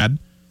OU Reb.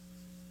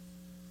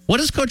 What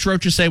does Coach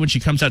Rocha say when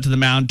she comes out to the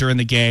mound during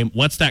the game?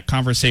 What's that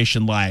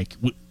conversation like?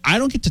 I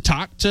don't get to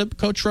talk to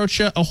Coach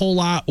Rocha a whole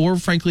lot, or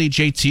frankly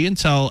JT,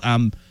 until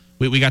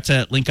we got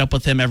to link up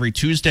with him every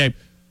Tuesday.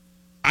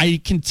 I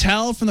can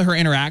tell from her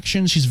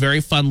interaction, she's very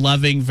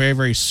fun-loving, very,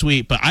 very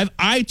sweet. But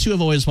I too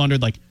have always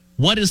wondered, like,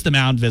 what is the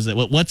mound visit?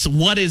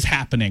 What is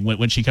happening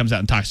when she comes out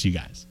and talks to you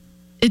guys?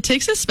 It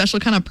takes a special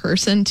kind of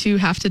person to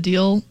have to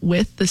deal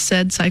with the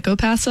said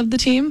psychopaths of the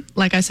team,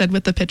 like I said,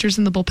 with the pitchers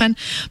in the bullpen.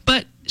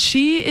 But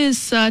she is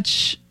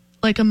such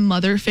like a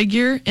mother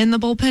figure in the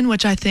bullpen,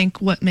 which I think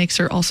what makes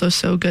her also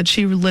so good.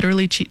 She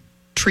literally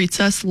treats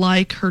us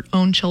like her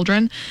own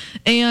children.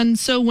 And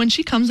so when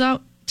she comes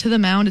out to the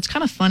mound, it's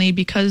kind of funny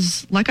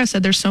because, like I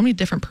said, there's so many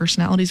different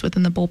personalities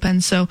within the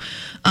bullpen. So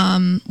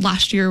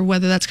last year,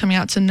 whether that's coming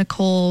out to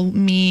Nicole,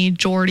 me,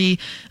 Jordy,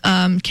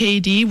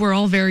 KD, we're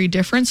all very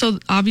different. So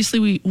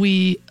obviously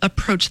we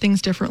approach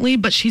things differently,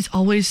 but she's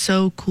always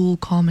so cool,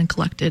 calm, and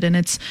collected. And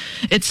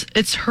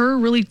it's her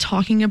really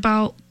talking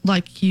about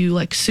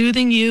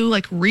soothing you,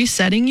 like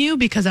resetting you,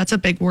 because that's a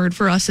big word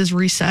for us is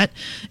reset.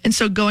 And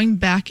so going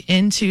back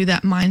into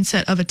that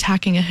mindset of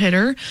attacking a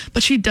hitter,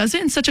 but she does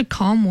it in such a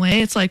calm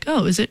way. It's like,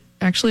 oh, is it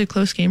actually a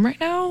close game right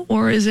now,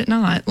 or is it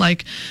not?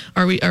 Like,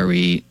 are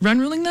we run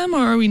ruling them, or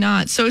are we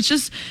not? So it's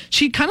just,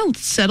 she kind of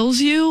settles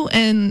you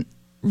and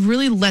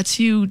really lets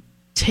you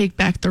take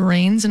back the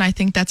reins. And I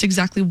think that's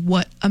exactly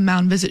what a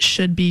mound visit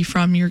should be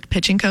from your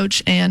pitching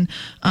coach. And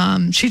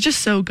she's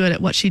just so good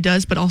at what she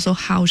does, but also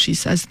how she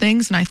says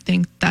things. And I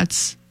think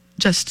that's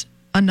just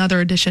another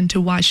addition to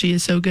why she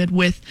is so good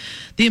with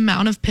the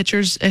amount of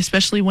pitchers,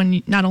 especially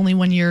not only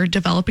when you're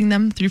developing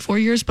them through 4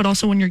 years, but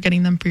also when you're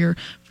getting them for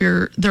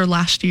their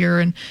last year.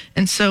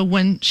 And so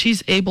when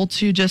she's able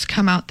to just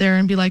come out there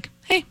and be like,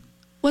 hey,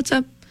 what's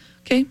up?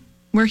 Okay,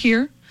 we're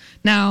here.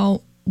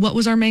 Now, what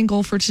was our main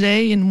goal for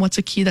today, and what's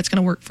a key that's going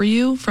to work for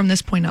you from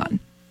this point on?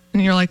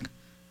 And you're like,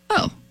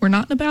 oh, we're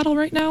not in a battle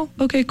right now?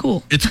 Okay,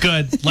 cool. It's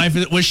good. Life.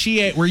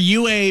 Were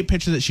you a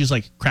pitcher that she's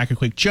like, crack a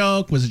quick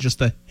joke? Was it just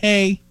the,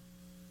 hey,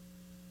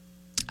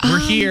 we're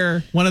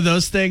here, one of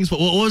those things? What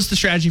was the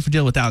strategy for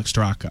dealing with Alex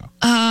Storako?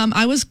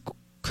 I was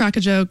crack a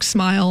joke,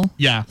 smile,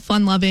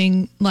 fun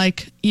loving.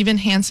 Like, even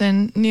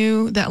Hansen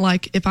knew that,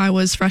 like, if I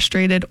was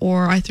frustrated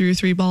or I threw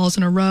 3 balls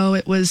in a row,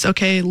 it was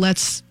okay,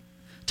 let's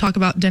talk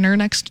about dinner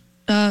next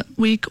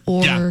week,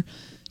 or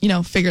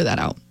figure that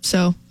out.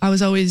 So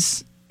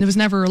it was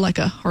never like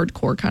a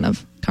hardcore kind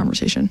of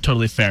conversation.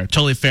 Totally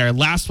fair.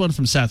 Last one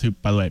from Seth, who,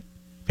 by the way,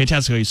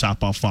 fantastic OU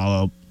softball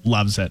follow,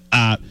 loves it.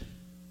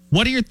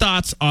 What are your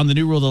thoughts on the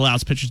new rule that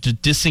allows pitchers to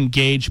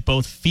disengage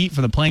both feet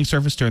from the playing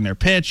surface during their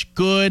pitch?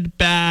 Good,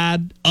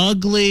 bad,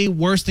 ugly,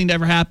 worst thing to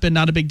ever happen,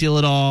 not a big deal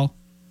at all?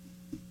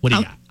 What do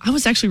you got? I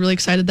was actually really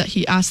excited that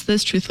he asked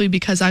this, truthfully,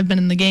 because I've been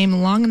in the game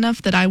long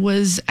enough that I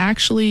was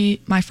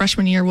actually, my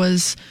freshman year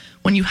was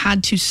when you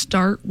had to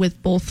start with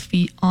both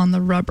feet on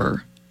the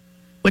rubber,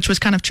 which was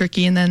kind of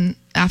tricky. And then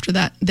after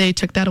that, they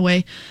took that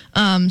away.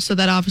 So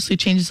that obviously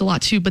changes a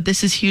lot too. But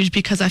this is huge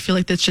because I feel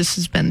like this just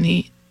has been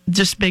the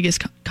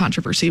biggest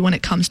controversy when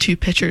it comes to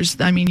pitchers.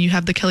 I mean, you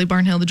have the Kelly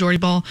Barnhill, the Jordy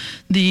Ball,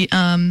 the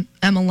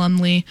Emma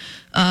Lumley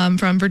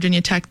from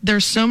Virginia Tech.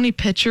 There's so many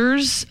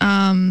pitchers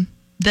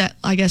that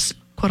I guess,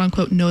 quote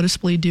unquote,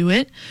 noticeably do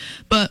it.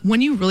 But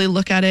when you really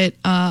look at it,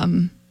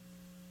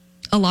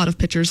 a lot of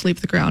pitchers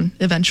leave the ground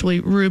eventually.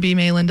 Ruby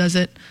Malin does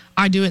it.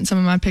 I do it in some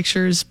of my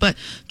pictures. But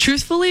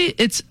truthfully,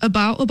 it's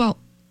about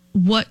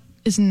what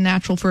is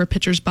natural for a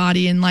pitcher's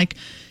body. And like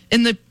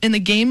in the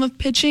game of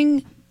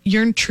pitching,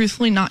 you're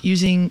truthfully not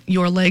using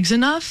your legs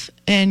enough,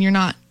 and you're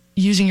not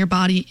using your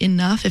body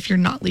enough if you're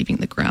not leaving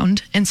the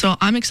ground. And so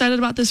I'm excited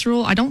about this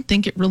rule. I don't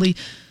think it really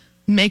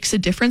makes a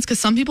difference, because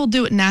some people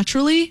do it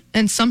naturally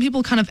and some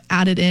people kind of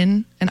add it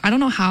in. And I don't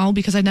know how,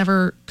 because I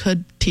never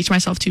could teach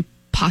myself to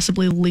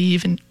possibly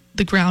leave in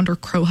the ground or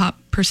crow hop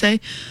per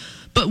se.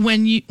 But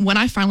when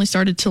I finally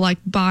started to like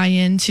buy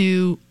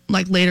into,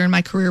 like later in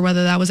my career,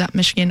 whether that was at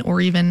Michigan or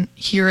even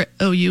here at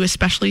OU,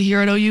 especially here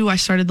at OU, I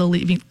started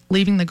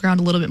leaving the ground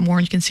a little bit more,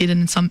 and you can see it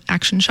in some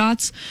action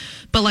shots.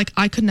 But like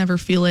I could never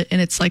feel it, and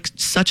it's like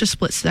such a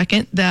split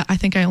second that I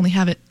think I only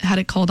had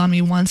it called on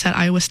me once at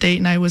Iowa State,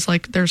 and I was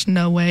like, "There's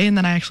no way." And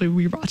then I actually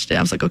rewatched it.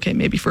 I was like, "Okay,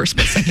 maybe for a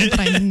split second,"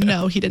 but I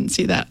know he didn't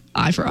see that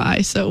eye for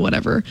eye, so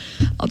whatever.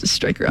 I'll just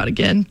strike her out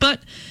again.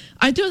 But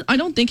I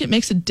don't think it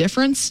makes a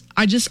difference.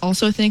 I just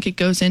also think it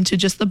goes into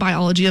just the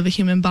biology of a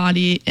human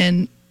body,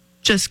 and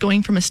just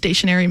going from a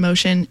stationary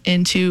motion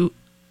into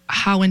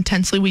how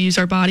intensely we use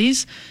our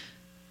bodies.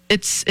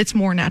 It's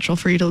more natural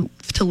for you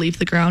to leave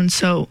the ground.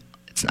 So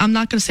I'm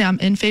not going to say I'm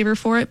in favor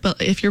for it,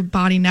 but if your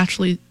body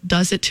naturally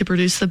does it to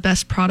produce the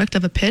best product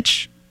of a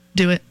pitch,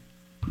 do it.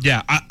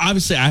 Yeah,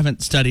 obviously I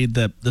haven't studied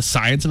the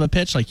science of a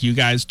pitch like you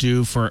guys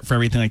do for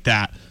everything like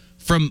that.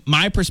 From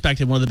my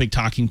perspective, one of the big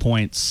talking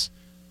points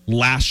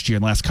last year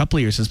and the last couple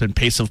of years has been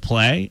pace of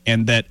play,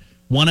 and that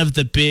one of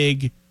the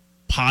big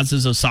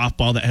positives of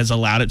softball that has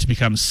allowed it to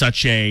become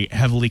such a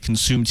heavily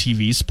consumed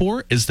TV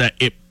sport is that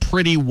it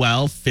pretty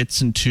well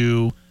fits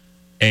into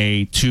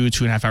a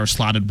 2.5 hour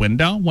slotted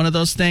window, one of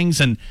those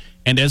things. And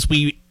as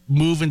we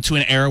move into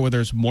an era where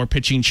there's more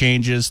pitching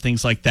changes,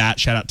 things like that,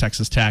 shout out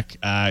Texas Tech,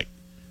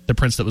 the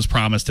prince that was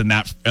promised in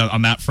that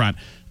on that front.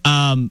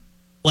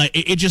 Like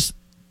it just,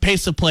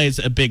 pace of play is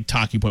a big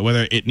talking point,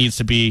 whether it needs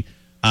to be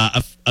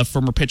a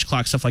firmer pitch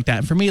clock, stuff like that.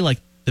 And for me, like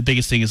the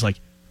biggest thing is like,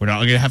 we're not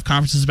going to have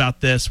conferences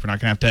about this. We're not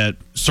going to have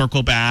to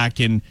circle back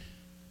and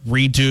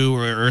redo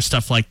or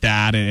stuff like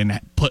that and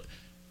put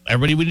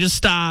everybody, we need to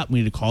stop.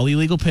 We need to call the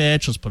illegal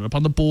pitch. Let's put it up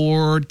on the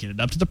board, get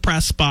it up to the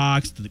press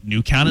box. The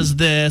new count is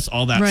this,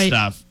 all that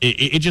stuff.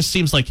 It just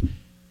seems like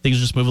things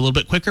just move a little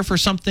bit quicker for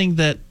something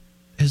that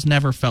has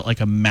never felt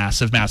like a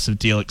massive, massive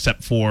deal,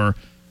 except for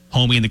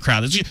homie in the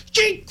crowd. That's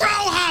Gene Crow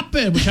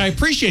hopping, which I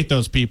appreciate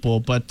those people,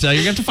 but you're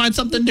going to have to find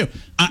something new.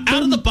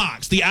 Out of the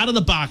box. The out of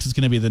the box is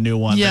going to be the new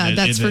one. Yeah,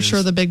 that's for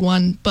sure the big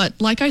one. But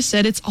like I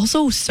said, it's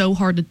also so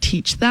hard to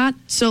teach that.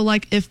 So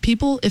like if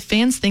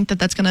fans think that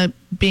that's going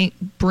to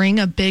bring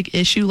a big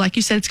issue, like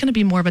you said, it's going to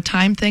be more of a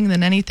time thing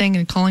than anything,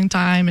 and calling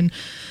time and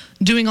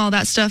doing all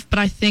that stuff, but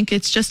I think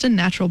it's just a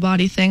natural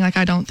body thing. Like,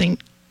 I don't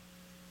think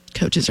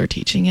coaches are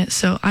teaching it,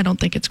 so I don't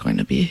think it's going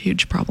to be a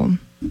huge problem.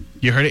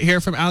 You heard it here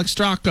from Alex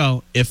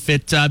Storako. If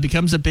it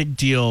becomes a big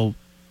deal,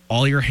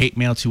 all your hate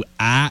mail to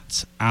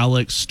 @Alex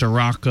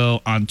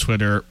Storako on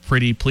Twitter,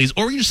 pretty please.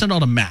 Or we can just send it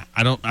all to Matt.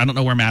 I don't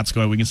know where Matt's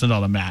going. We can send it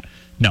all to Matt.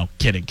 No,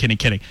 kidding.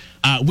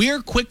 We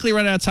are quickly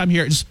running out of time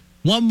here. Just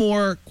one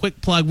more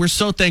quick plug. We're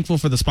so thankful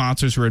for the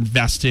sponsors who are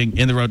investing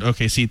in the road to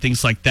OKC,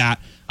 things like that.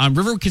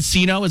 Riverwind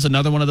Casino is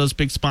another one of those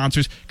big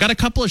sponsors. Got a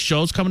couple of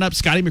shows coming up.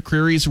 Scotty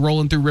McCreary's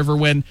rolling through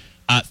Riverwind.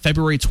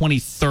 February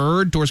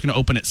 23rd. Doors going to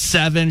open at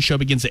 7. Show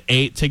begins at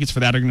 8. Tickets for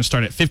that are going to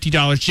start at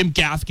 $50. Jim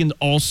Gaffigan's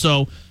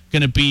also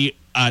going to be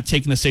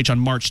taking the stage on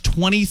March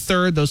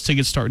 23rd. Those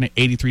tickets starting at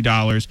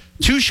 $83.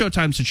 2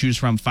 showtimes to choose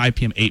from, 5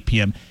 p.m., 8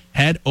 p.m.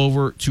 Head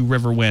over to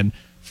Riverwind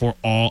for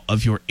all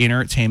of your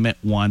entertainment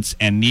wants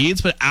and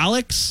needs. But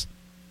Alex,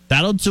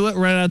 that'll do it.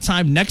 We're out of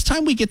time. Next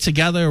time we get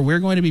together, we're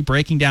going to be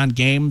breaking down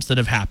games that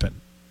have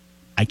happened.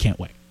 I can't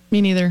wait.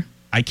 Me neither.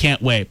 I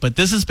can't wait. But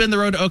this has been The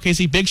Road to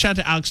OKC. Big shout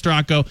out to Alex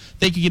Storako.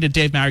 Thank you to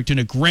Dave Marek, doing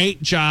a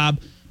great job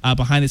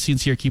behind the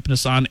scenes here, keeping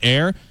us on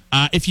air.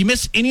 If you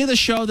miss any of the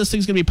show, this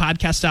thing's going to be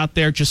podcast out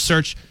there. Just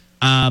search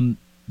The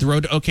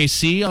Road to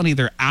OKC on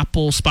either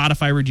Apple,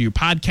 Spotify, or do your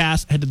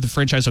podcast. Head to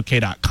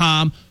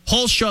thefranchiseok.com.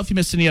 Whole show, if you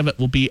missed any of it,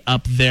 will be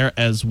up there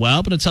as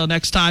well. But until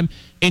next time,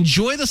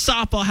 enjoy the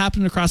softball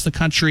happening across the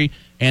country,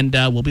 and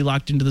we'll be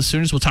locked into the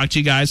Sooners. We'll talk to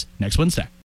you guys next Wednesday.